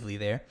exclusively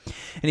there.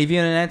 And if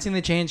you're announcing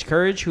the change,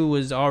 Courage, who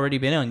has already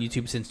been on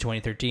YouTube since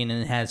 2013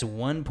 and has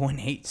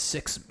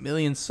 1.86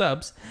 million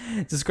subs,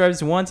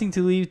 describes wanting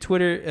to leave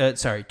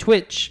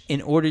Twitch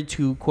in order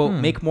to, quote,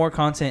 make more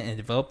content and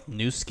develop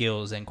new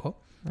skills, end quote.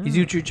 His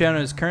YouTube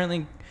channel is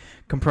currently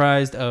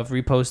comprised of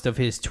reposts of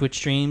his Twitch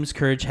streams.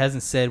 Courage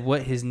hasn't said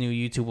what his new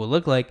YouTube will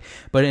look like,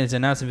 but in his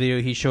announcement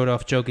video, he showed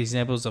off joke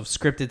examples of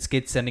scripted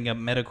skits setting up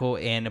medical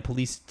and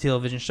police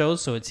television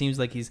shows, so it seems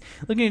like he's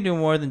looking to do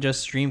more than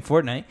just stream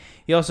Fortnite.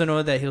 He also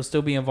noted that he'll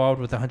still be involved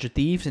with 100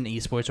 Thieves, an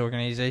esports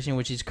organization,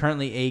 which he's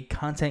currently a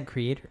content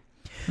creator.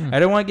 I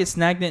don't want to get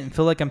stagnant and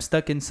feel like I'm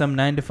stuck in some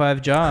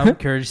 9-to-5 job,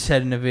 Courage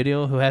said in a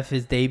video, who have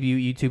his debut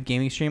YouTube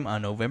gaming stream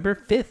on November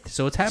 5th.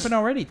 So it's happened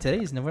already.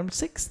 Today is November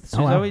 6th. So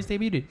he's always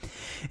debuted.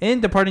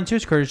 In departing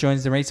Twitch, Courage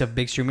joins the ranks of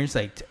big streamers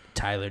like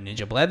Tyler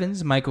Ninja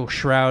Blevins, Michael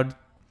Shroud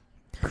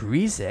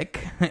Grzesic,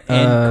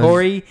 and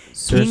Corey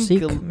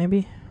King...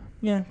 maybe?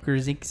 Yeah,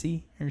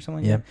 Grzesic or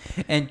something like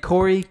that. And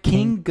Corey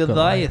King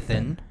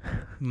Goliathan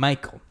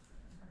Michael.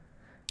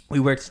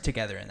 We worked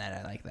together in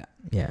that. I like that.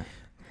 Yeah.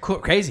 Cool.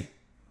 Crazy.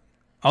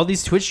 All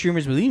these Twitch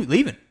streamers were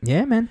leaving.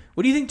 Yeah, man.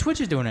 What do you think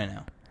Twitch is doing right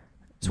now?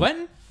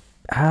 Sweating?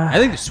 I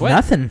think they're sweating.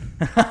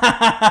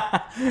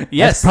 Nothing.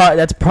 Yes.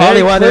 That's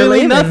probably why they're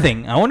leaving.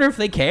 Nothing. I wonder if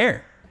they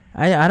care.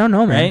 I don't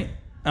know, man. Right?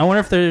 I wonder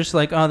if they're just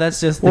like, oh, that's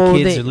just the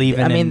kids are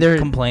leaving they're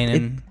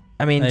complaining.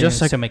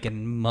 Just like still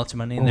making lots of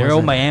money. They're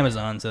owned by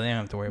Amazon, so they don't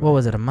have to worry about it. What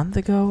was it, a month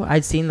ago?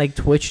 I'd seen like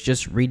Twitch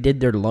just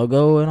redid their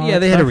logo and all that. Yeah,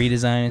 they had a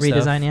redesign and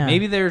stuff. Yeah.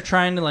 Maybe they're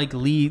trying to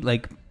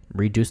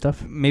redo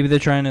stuff. Maybe they're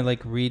trying to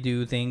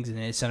redo things and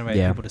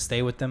incentivize people to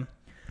stay with them.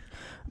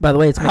 By the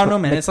way, I don't know,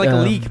 man. It's like a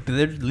leak, but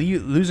they're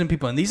losing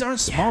people, and these aren't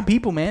small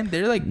people, man.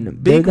 They're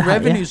like big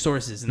revenue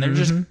sources, and they're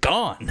just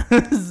gone.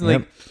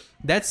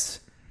 That's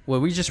what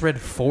we just read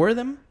 4 of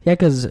them. Yeah,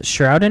 because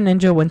Shroud and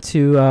Ninja went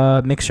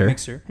to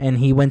Mixer, and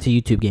he went to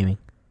YouTube Gaming.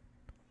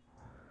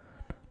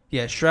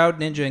 Yeah, Shroud,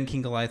 Ninja, and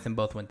King Goliathan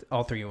both went.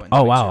 All 3 went.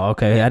 Oh wow,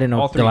 okay. Yeah, I didn't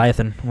know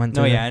Goliathan went.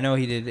 No, I know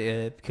he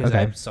did because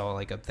I saw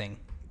a thing.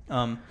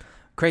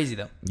 Crazy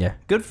though. Yeah.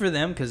 Good for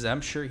them because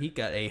I'm sure he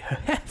got a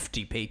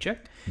hefty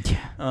paycheck.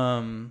 Yeah.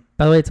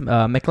 By the way, it's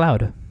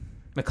McLeod.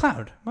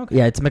 McLeod. Okay.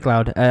 Yeah, it's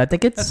McLeod. I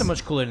think it's... That's a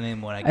much cooler name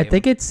than what I gave. I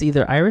think it's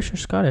either Irish or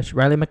Scottish.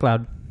 Riley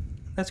McLeod.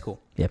 That's cool.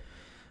 Yep.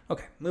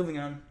 Okay, moving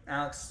on.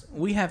 Alex,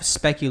 we have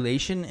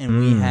speculation and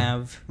we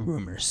have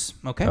rumors.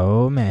 Okay?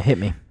 Oh, man. Hit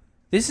me.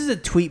 This is a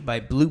tweet by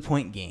Blue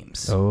Point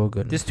Games. Oh,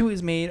 goodness. This tweet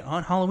is made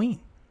on Halloween.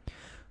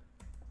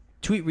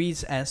 Tweet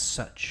reads as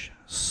such.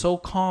 So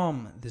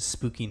calm this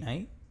spooky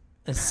night.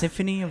 A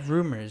symphony of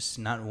rumors,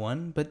 not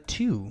one, but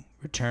two,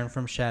 return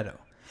from shadow.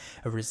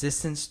 A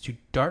resistance to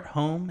dart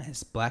home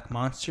as black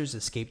monsters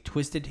escape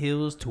twisted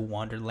hills to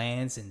wander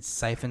lands and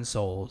siphon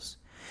souls.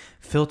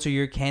 Filter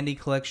your candy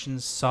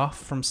collections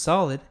soft from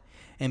solid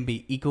and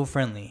be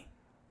eco-friendly.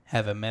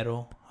 Have a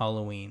metal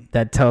Halloween.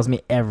 That tells me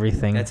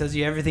everything. That tells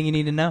you everything you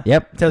need to know.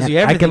 Yep. Tells you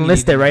everything. I can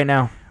list it right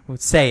now. Well,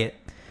 say it.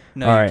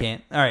 No, All you right.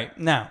 can't. All right,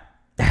 now.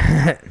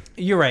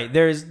 You're right.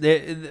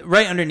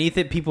 Right underneath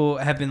it, people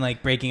have been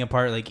like breaking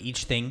apart like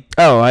each thing.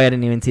 Oh, I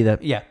didn't even see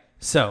that. Yeah.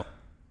 So,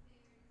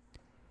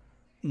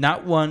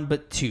 not one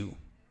but two.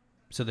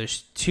 So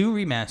there's two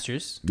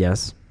remasters.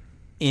 Yes.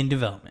 In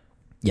development.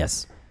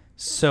 Yes.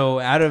 So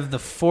out of the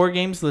 4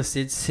 games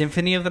listed,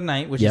 Symphony of the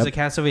Night, which is a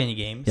Castlevania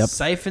game,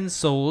 Siphon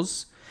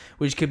Souls,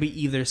 which could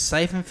be either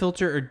Siphon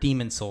Filter or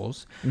Demon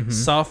Souls,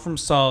 Soft from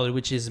Solid,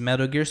 which is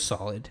Metal Gear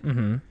Solid,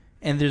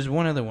 and there's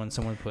one other one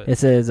someone put. It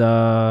says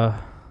oh,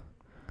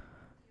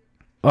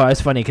 it's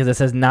funny because it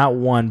says not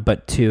one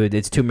but two.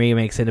 It's 2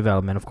 remakes in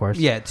development, of course.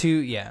 Yeah, 2.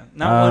 Yeah,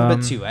 not one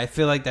but 2. I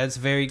feel like that's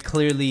very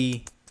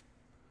clearly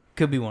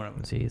could be one of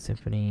them. Let's see,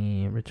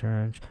 Symphony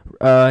Returns.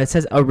 It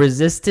says a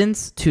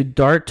resistance to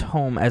dart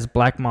home as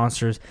black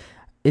monsters.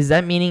 Is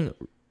that meaning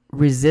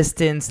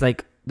resistance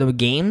like the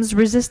game's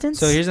resistance?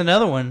 So here's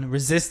another one: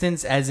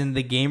 Resistance, as in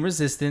the game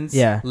Resistance.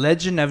 Yeah.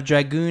 Legend of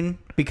Dragoon,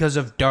 because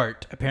of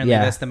Dart. Apparently,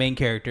 that's the main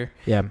character.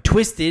 Yeah.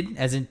 Twisted,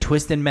 as in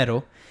Twist and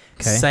Metal.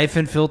 Okay.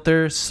 Siphon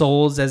Filter,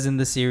 Souls, as in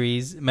the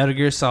series. Metal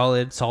Gear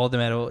Solid, Solid to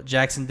Metal.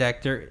 Jackson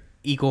Dector,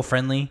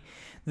 eco-friendly.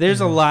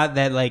 There's a lot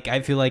that like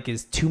I feel like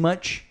is too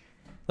much.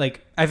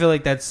 Like I feel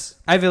like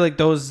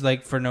those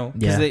like for no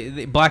because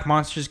the black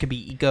monsters could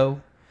be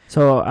eco.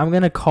 So I'm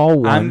gonna call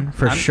one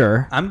for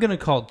sure. I'm gonna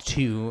call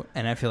 2,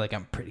 and I feel like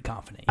I'm pretty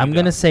confident. I'm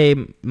gonna say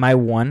my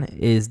 1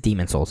 is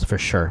Demon Souls for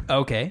sure.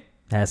 Okay,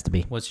 it has to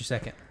be. What's your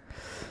second?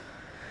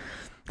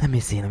 Let me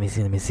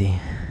see.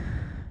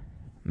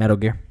 Metal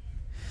Gear.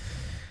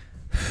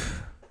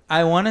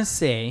 I want to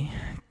say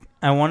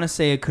a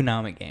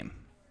Konami game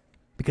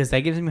because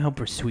that gives me hope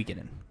for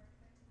Suikoden.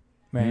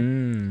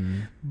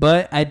 Right.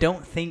 But I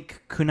don't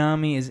think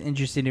Konami is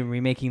interested in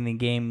remaking the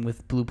game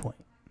with Blue Point.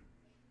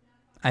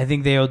 I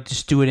think they'll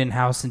just do it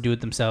in-house and do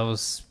it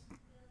themselves,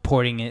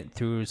 porting it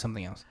through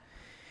something else.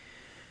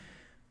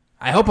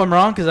 I hope I'm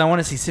wrong because I want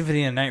to see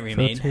Symphony of the Night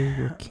remade. Filter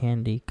your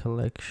candy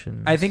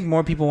collections. I think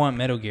more people want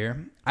Metal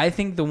Gear. I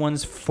think the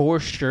ones for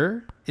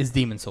sure is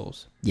Demon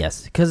Souls.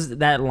 Yes, because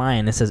that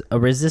line, it says, a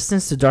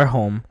resistance to dart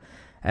home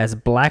as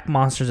black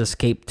monsters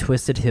escape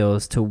twisted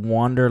hills to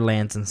wander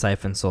lands and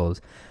siphon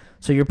souls.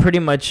 So you're pretty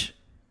much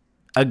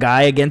a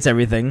guy against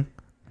everything,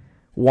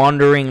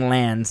 wandering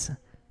lands,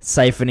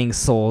 siphoning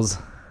souls.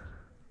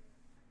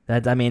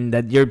 That's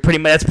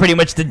pretty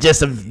much the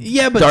gist of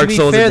but Dark to be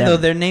Souls fair though,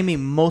 they're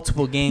naming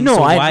multiple games. No,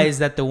 so why is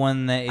that the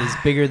one that is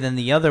bigger than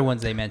the other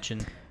ones they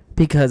mentioned?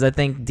 Because I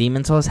think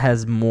Demon Souls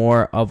has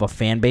more of a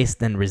fan base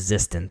than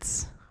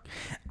Resistance.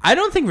 I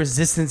don't think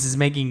Resistance is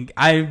making.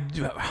 I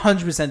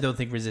 100% don't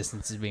think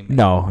Resistance is being made.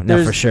 No,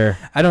 for sure.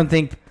 I don't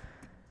think.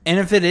 And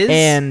if it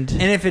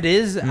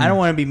is, I don't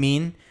want to be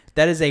mean.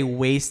 That is a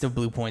waste of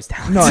Blue Point's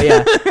talent. No,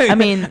 yeah. I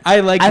mean,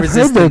 I like I've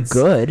Resistance. Heard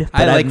they're good.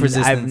 I like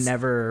Resistance. I've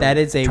never. That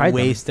is a tried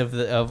waste of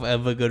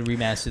a good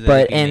remaster.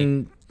 But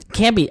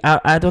can't be.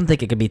 I don't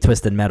think it could be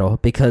Twisted Metal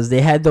because they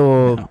had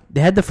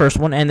the first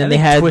one and then they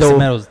had Twisted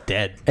Metal's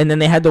dead. And then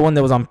they had the one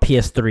that was on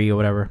PS3 or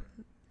whatever.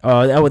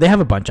 They have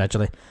a bunch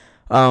actually.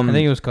 I think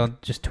it was called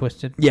just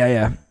Twisted.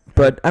 Yeah.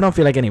 But I don't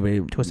feel like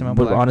anybody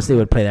honestly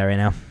would play that right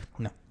now.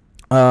 No.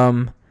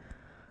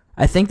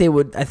 I think they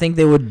would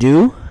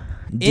do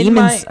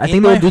Demons. I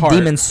think they would do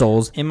Demon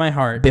Souls in my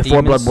heart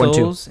before Demon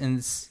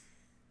Bloodborne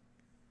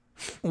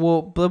 2.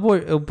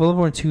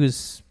 Bloodborne 2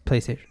 is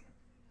PlayStation.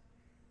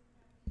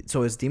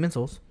 So is Demon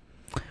Souls.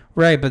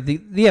 Right, but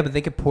but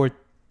they could port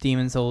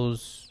Demon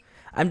Souls.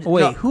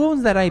 Who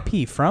owns that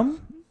IP?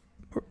 From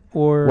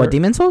or what?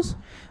 Demon Souls?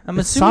 I'm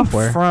assuming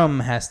software.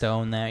 From has to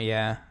own that.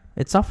 Yeah,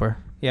 it's software.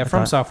 Yeah,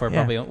 From Software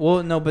probably.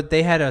 Well, no, but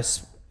they had a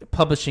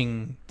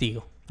publishing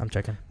deal. I'm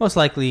checking. Most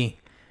likely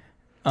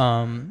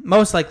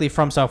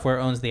From Software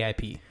owns the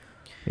IP.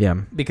 Yeah,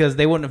 because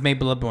they wouldn't have made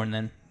Bloodborne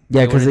then.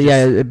 Yeah, because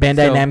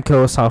Bandai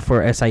Namco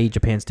Software SIE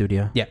Japan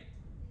Studio. Yeah.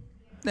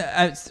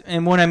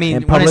 And when I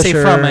say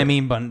From, I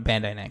mean Bandai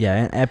Namco.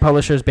 Yeah, and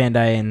publishers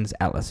Bandai and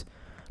Atlas.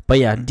 But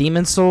yeah,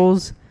 Demon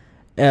Souls,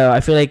 I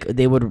feel like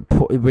they would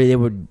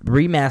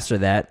remaster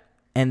that,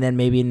 and then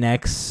maybe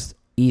next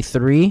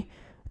E3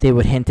 they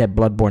would hint at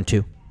Bloodborne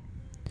 2.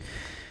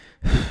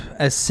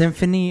 A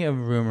symphony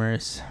of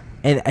rumors.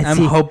 And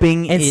I'm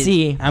hoping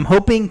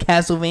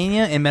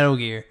Castlevania and Metal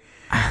Gear.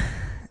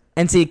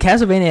 And see,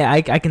 Castlevania,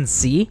 I can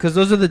see. Because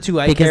those are the two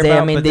I care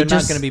about, but they're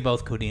not going to be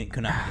both Konami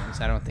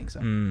games. I don't think so.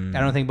 I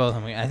don't think both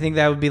of them. I think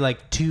that would be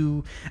like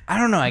two... I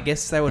don't know. I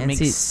guess that would make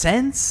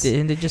sense.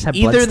 Didn't they just have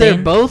either they're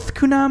both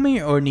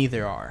Konami or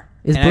neither are.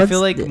 I feel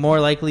like more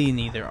likely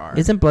neither are.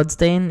 Isn't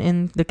Bloodstained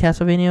in the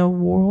Castlevania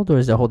world, or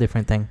is it a whole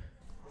different thing?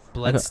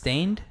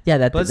 Bloodstained?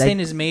 Yeah,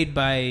 Bloodstained is made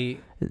by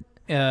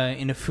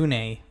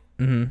Inafune.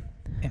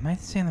 Mm-hmm. Am I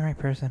saying the right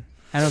person?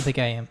 I don't think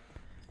I am.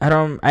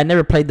 I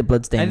never played the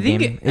Bloodstained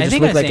game. It just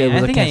looked like it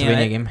was a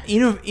Castlevania game.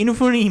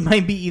 Inafune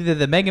might be either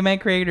the Mega Man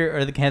creator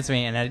or the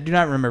Castlevania, and I do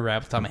not remember right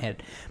off the top of my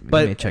head.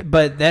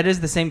 But that is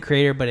the same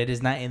creator, but it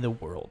is not in the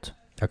world.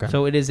 Okay.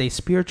 So it is a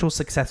spiritual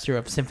successor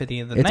of Symphony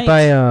of the Night. It's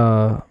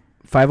by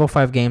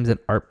 505 Games and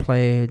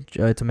Artplay.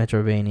 It's a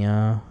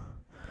Metrovania.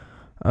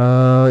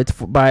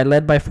 It's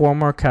led by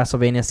former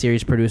Castlevania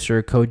series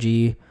producer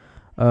Koji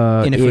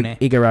Inafune.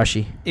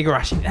 Igarashi.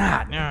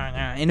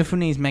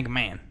 Inafune's Mega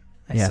Man.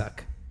 I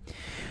suck.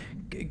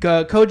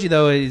 Koji,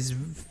 though, is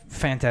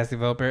fantastic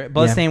developer.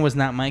 Bloodstained was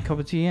not my cup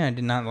of tea. I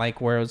did not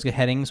like where it was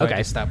heading, so I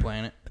just stopped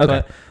playing it.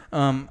 Okay.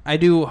 But I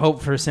do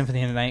hope for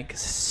Symphony of the Night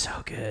because it's so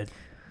good.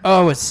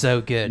 Oh, it's so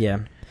good. Yeah.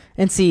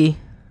 And see,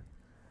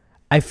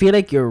 I feel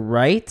like you're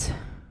right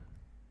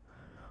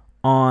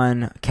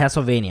on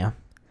Castlevania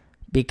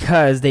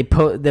because they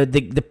put the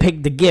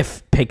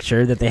GIF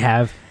picture that they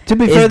have. To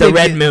be fair, the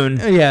Red Moon.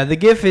 Yeah, the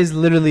GIF is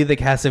literally the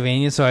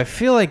Castlevania, so I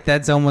feel like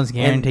that's almost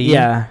guaranteed.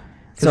 Yeah.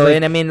 So,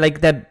 and I mean,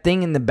 like that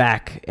thing in the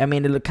back, I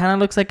mean, it kind of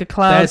looks like a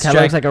cloud, kind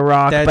of looks like a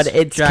rock, but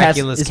it's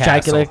Dracula's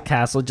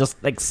castle,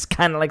 just like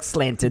kind of like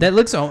slanted. That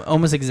looks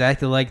almost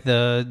exactly like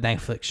the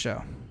Netflix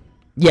show.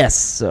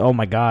 Yes. Oh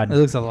my God. It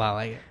looks a lot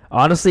like it.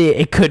 Honestly,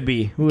 it could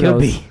be. Could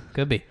be.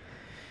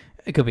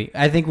 It could be.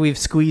 I think we've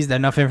squeezed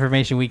enough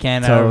information we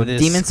can out of this.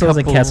 Demon Souls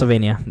and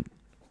Castlevania.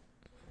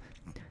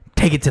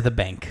 Take it to the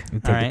bank.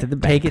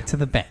 Take it to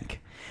the bank.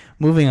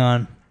 Moving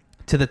on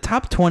to the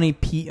top 20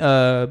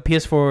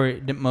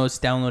 PS4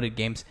 most downloaded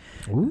games.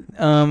 Ooh.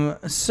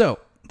 So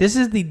this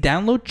is the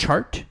download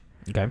chart.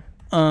 Okay.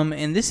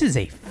 And this is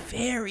a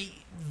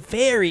very,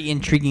 very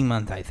intriguing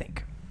month, I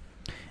think.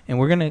 And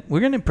we're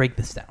gonna break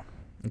this down.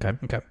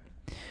 Okay.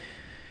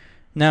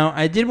 Now,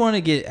 I did want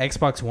to get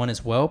Xbox One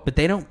as well, but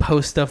they don't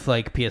post stuff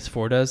like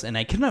PS4 does, and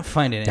I could not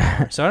find it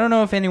anymore. So I don't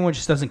know if anyone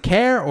just doesn't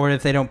care or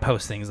if they don't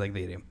post things like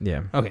they do.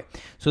 Yeah. Okay.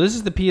 So this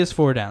is the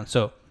PS4 down.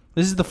 So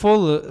this is the full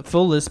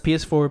list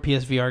PS4,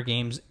 PSVR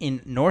games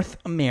in North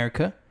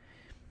America.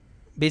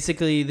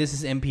 Basically, this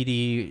is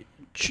MPD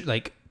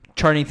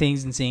charting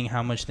things and seeing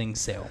how much things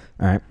sell.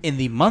 All right. In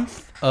the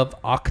month of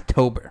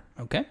October.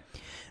 Okay.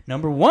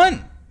 Number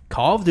 1,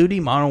 Call of Duty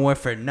Modern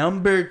Warfare.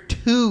 Number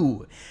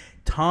 2,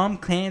 Tom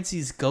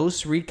Clancy's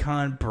Ghost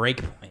Recon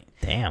Breakpoint.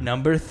 Damn.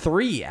 Number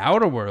 3,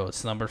 Outer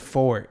Worlds. Number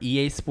 4,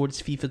 EA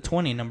Sports FIFA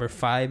 20. Number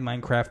 5,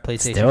 Minecraft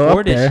PlayStation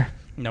 4 Edition.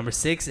 Number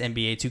 6,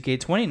 NBA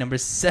 2K20. Number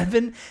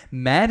 7,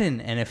 Madden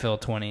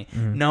NFL 20.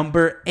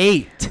 Number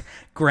 8,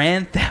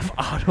 Grand Theft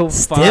Auto 5.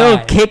 Still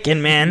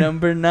kicking, man.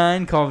 Number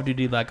 9, Call of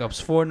Duty Black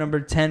Ops 4. Number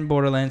 10,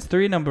 Borderlands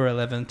 3. Number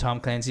 11, Tom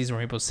Clancy's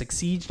Rainbow Six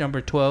Siege.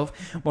 Number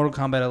 12, Mortal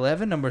Kombat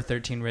 11. Number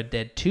 13, Red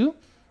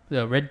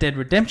Dead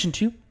Redemption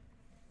 2.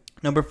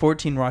 Number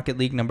 14, Rocket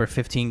League. Number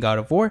 15, God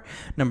of War.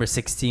 Number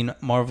 16,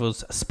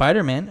 Marvel's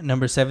Spider-Man.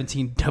 Number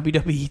 17,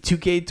 WWE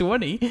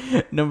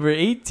 2K20. Number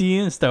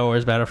 18, Star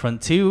Wars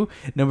Battlefront 2.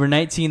 Number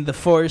 19, The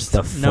Forest.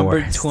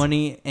 Number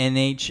 20,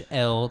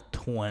 NHL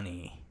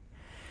 20.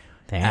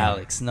 Damn.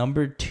 Alex,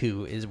 number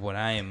 2 is what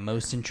I am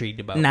most intrigued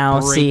about. Now,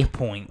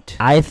 Breakpoint.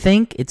 I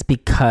think it's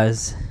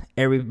because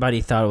everybody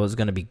thought it was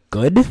going to be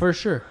good. For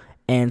sure.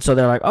 And so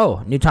they're like,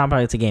 oh, new Tom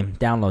Clancy game.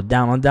 Download.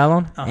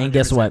 100%. And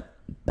guess what?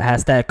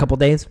 Past that a couple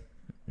days?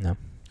 No.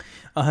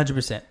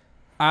 100%.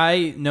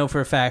 I know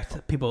for a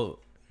fact people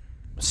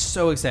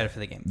so excited for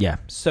the game. Yeah.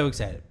 So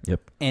excited.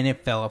 Yep. And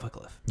it fell off a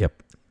cliff.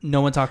 Yep.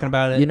 No one talking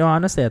about it. You know,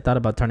 honestly, I thought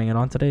about turning it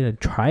on today to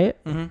try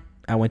it. Mm-hmm.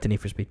 I went to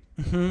Need for Speed.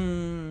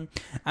 I'm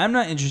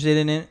not interested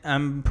in it.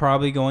 I'm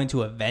probably going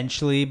to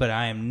eventually, but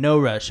I am no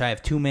rush. I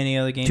have too many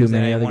other games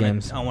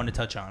I want to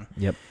touch on.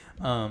 Yep.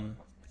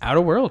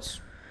 Outer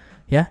Worlds.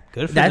 Yeah.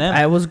 Good for them.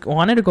 I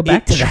wanted to go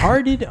back to that. It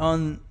charted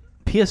on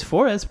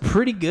PS4. That's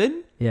pretty good.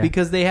 Yeah.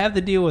 Because they have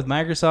the deal with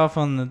Microsoft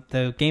on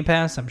the Game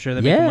Pass. I'm sure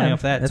they're making money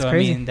off that. That's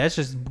crazy. I mean, that's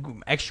just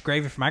extra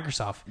gravy for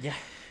Microsoft. Yeah.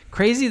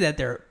 Crazy that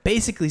they're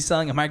basically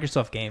selling a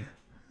Microsoft game.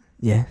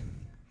 Yeah.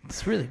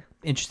 It's really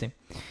interesting.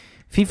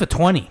 FIFA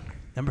 20,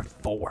 number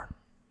 4.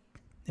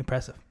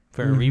 Impressive.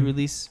 For a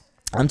re-release.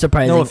 I'm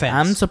surprised. No offense.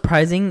 I'm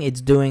surprised, that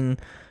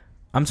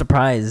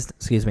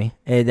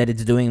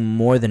it's doing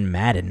more than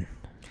Madden.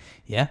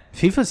 Yeah,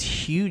 FIFA's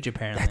huge.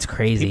 Apparently, that's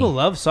crazy. People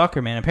love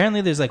soccer, man.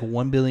 Apparently, there's like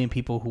 1 billion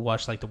people who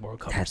watch like the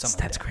World Cup or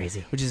something. That's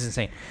crazy, which is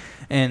insane.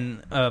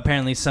 And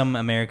apparently, some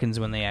Americans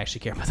when they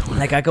actually care about the World Cup.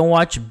 Like I can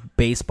watch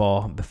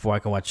baseball before I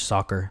can watch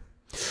soccer.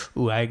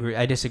 Ooh, I agree.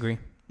 I disagree.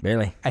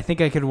 Really? I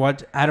think I could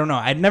watch. I don't know.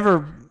 I'd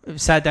never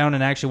sat down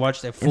and actually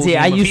watched a full. See,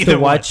 I used to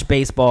watch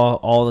baseball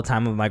all the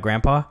time with my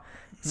grandpa,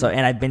 So,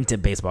 and I've been to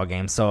baseball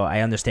games, so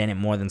I understand it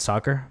more than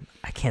soccer.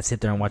 I can't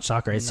sit there and watch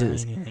soccer. It's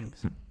just...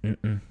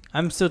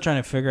 I'm still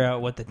trying to figure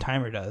out what the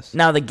timer does.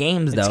 Now, the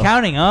games, though. It's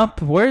counting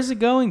up. Where's it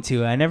going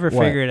to? I never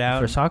figured it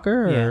out. For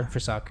soccer? Or? Yeah, for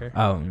soccer.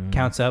 Oh.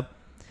 Counts up.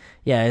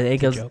 Yeah, it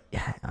goes...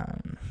 Yeah,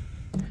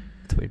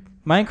 it's weird.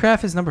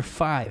 Minecraft is number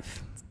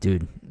 5.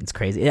 Dude, it's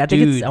crazy.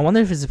 I wonder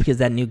if it's because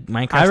that new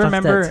Minecraft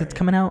stuff that's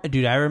coming out.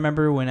 Dude, I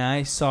remember when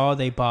I saw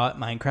they bought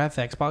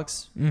Minecraft,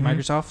 Xbox,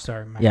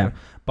 Microsoft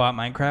bought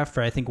Minecraft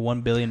for I think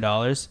 $1 billion,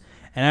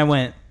 and I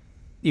went,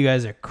 "You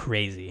guys are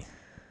crazy."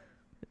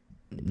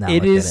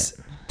 It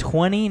is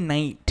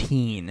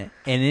 2019, and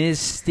it is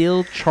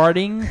still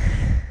charting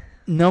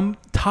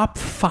top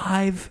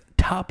 5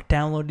 top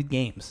downloaded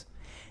games,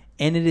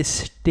 and it is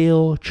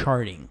still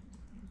charting.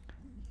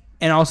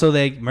 And also,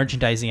 they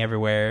merchandising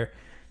everywhere.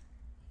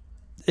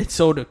 It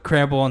sold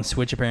incredible on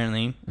Switch,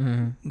 apparently.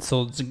 It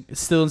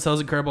still sells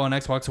incredible on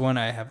Xbox One,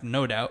 I have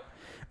no doubt,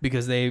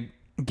 because they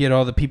get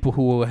all the people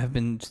who have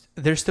been...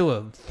 There's still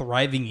a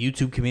thriving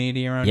YouTube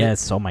community around it.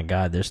 Yes, oh my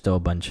God, there's still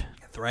a bunch.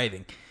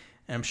 Thriving.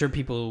 And I'm sure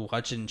people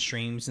watching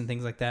streams and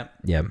things like that.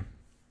 Yeah.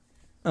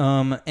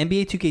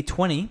 NBA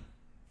 2K20.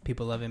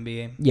 People love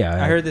NBA.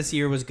 Yeah. I heard this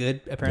year was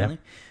good, apparently.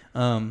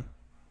 Yeah.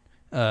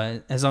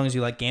 As long as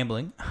you like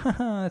gambling.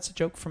 That's a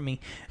joke from me.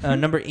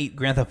 Number 8,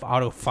 Grand Theft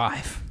Auto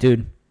 5.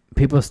 Dude,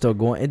 people are still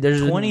going.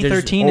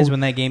 2013 is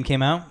when that game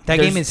came out. That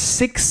game is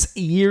 6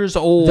 years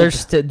old. They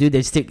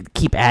still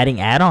keep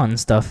adding add-on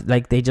stuff.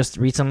 Like, they just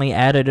recently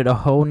added a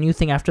whole new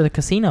thing after the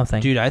casino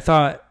thing. Dude, I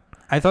thought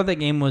that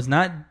game was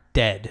not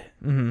dead.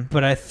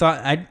 But I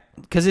thought...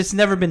 Because it's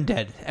never been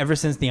dead ever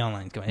since the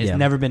online's going. It's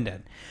never been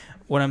dead.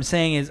 What I'm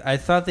saying is I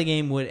thought the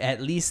game would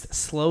at least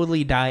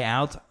slowly die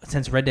out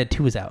since Red Dead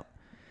 2 is out.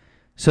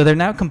 So they're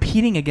now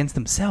competing against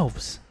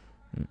themselves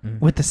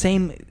with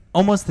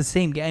almost the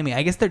same game. I mean,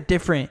 I guess they're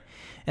different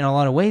in a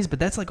lot of ways, but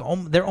that's like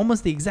they're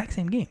almost the exact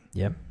same game.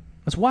 Yep.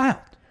 It's wild,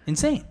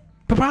 insane,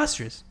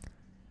 preposterous.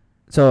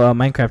 So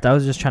Minecraft, I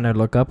was just trying to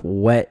look up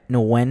when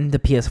the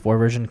PS4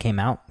 version came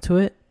out to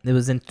it. It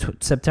was in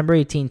September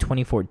 18,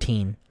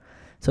 2014.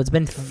 So it's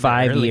been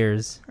 5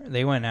 years.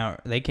 They went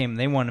out. They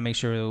wanted to make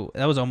sure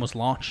that was almost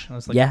launch. It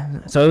was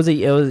like, So it was a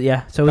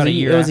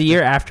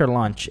year after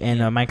launch,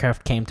 and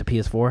Minecraft came to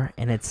PS4,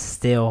 and it's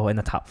still in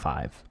the top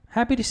 5.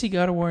 Happy to see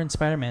God of War and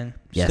Spider-Man.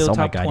 Yes, still oh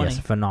my top God, 20. yes,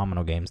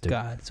 phenomenal games, dude.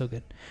 God, so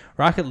good.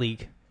 Rocket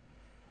League,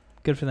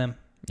 good for them.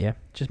 Yeah,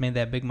 just made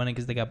that big money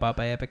because they got bought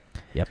by Epic.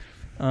 Yep.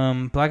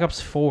 Black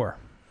Ops 4.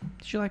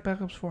 Did you like Black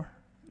Ops 4?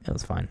 It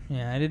was fine.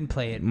 Yeah, I didn't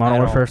play it. Modern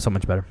Warfare, so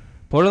much better.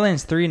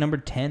 Borderlands 3, number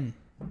 10.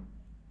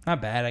 Not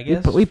bad, I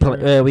guess. I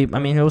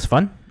mean, it was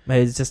fun.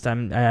 It's just I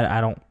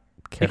don't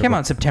care. It came out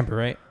in September,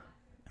 right?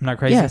 I'm not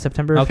crazy. Yeah,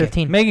 September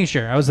 15th. Making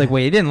sure. I was like,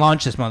 wait, it didn't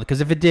launch this month,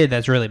 because if it did,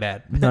 that's really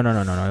bad. No.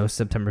 It was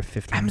September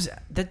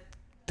 15th.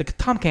 The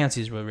Tom Clancy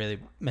is what really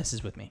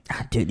messes with me.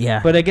 Dude, yeah.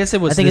 But I guess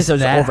it was. I think it's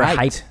that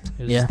overhyped.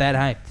 It was just that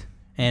hyped,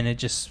 and it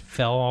just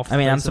fell off. I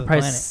mean, I'm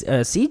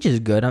surprised Siege is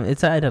good.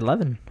 It's at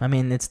 11. I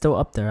mean, it's still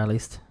up there at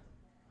least.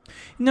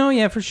 No,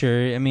 yeah, for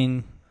sure. I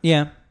mean,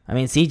 yeah. I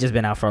mean, Siege has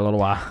been out for a little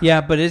while.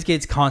 Yeah, but it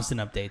gets constant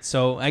updates,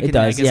 so it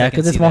does. Yeah,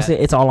 because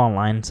it's all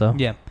online. So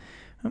yeah.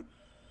 All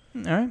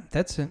right,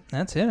 that's it.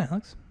 That's it,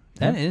 Alex.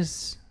 That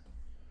is.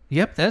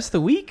 Yep, that's the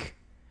week.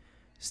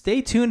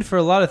 Stay tuned for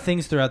a lot of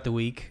things throughout the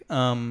week.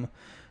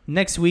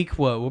 Next week,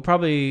 we'll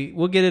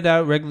get it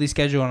out regularly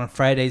scheduled on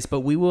Fridays, but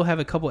we will have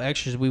a couple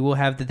extras. We will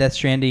have the Death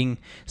Stranding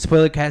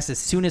spoiler cast as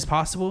soon as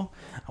possible.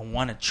 I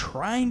want to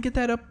try and get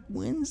that up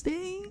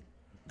Wednesday.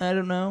 I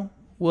don't know.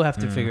 We'll have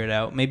to figure it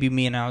out. Maybe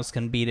me and Alex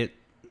can beat it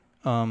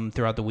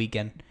throughout the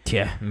weekend.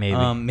 Yeah,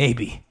 maybe.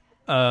 Maybe.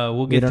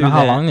 We'll get through that. I don't know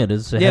how long it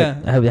is. Yeah.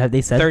 Have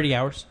they said? 30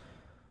 hours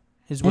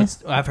is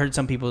what I've heard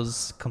some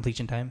people's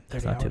completion time. 30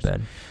 That's not hours. too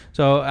bad.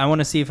 So I want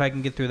to see if I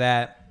can get through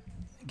that,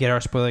 get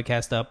our spoiler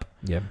cast up.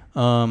 Yeah.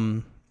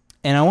 And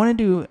I want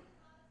to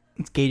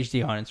let's gauge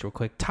the audience real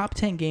quick. Top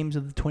 10 games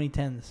of the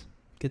 2010s.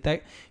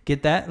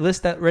 Get that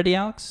list that ready,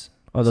 Alex?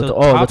 Top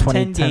the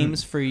 10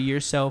 games for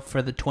yourself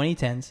for the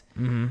 2010s.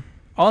 Mm-hmm.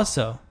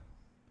 Also,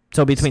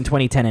 so between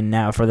 2010 and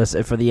now for the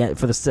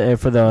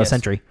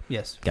century.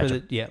 Yes. Gotcha.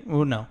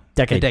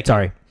 Decade.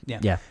 Sorry.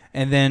 Yeah.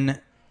 And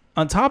then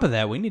on top of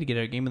that, we need to get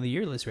our game of the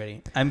year list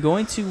ready. I'm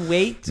going to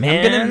wait.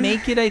 Man. I'm going to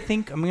make it. I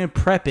think I'm going to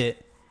prep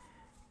it,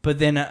 but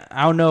then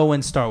I'll know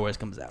when Star Wars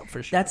comes out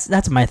for sure.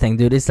 That's my thing,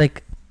 dude. It's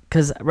like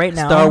because right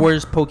now Star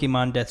Wars,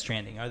 Pokemon, Death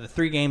Stranding are the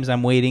 3 games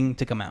I'm waiting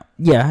to come out.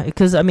 Yeah,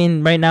 because I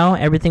mean, right now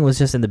everything was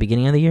just in the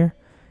beginning of the year,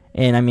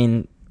 and I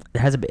mean.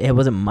 It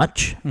wasn't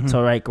much,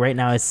 so like right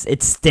now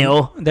it's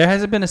still. There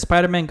hasn't been a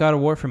Spider-Man God of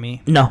War for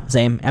me. No,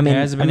 same. I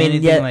mean,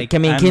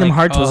 Kingdom I'm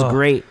Hearts was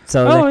great.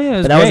 So,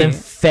 but that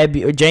was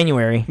in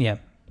January. Yeah,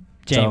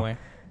 January. So,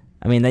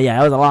 I mean,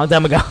 that was a long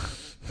time ago.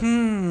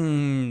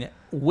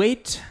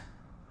 Wait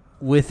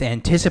with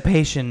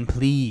anticipation,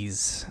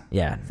 please.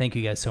 Yeah. Thank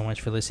you guys so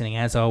much for listening.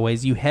 As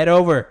always, you head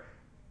over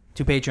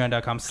to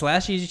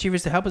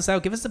patreon.com/EasyAchievers to help us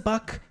out. Give us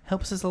 $1.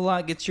 Helps us a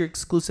lot. Gets your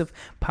exclusive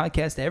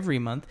podcast every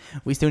month.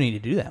 We still need to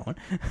do that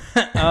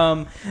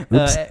one.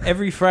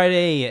 Every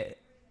Friday,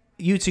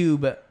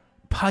 YouTube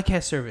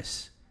podcast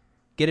service.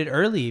 Get it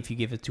early if you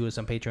give it to us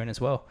on Patreon as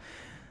well.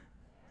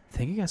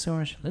 Thank you guys so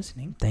much for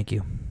listening. Thank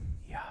you.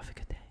 Yeah, have a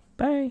good day.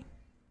 Bye.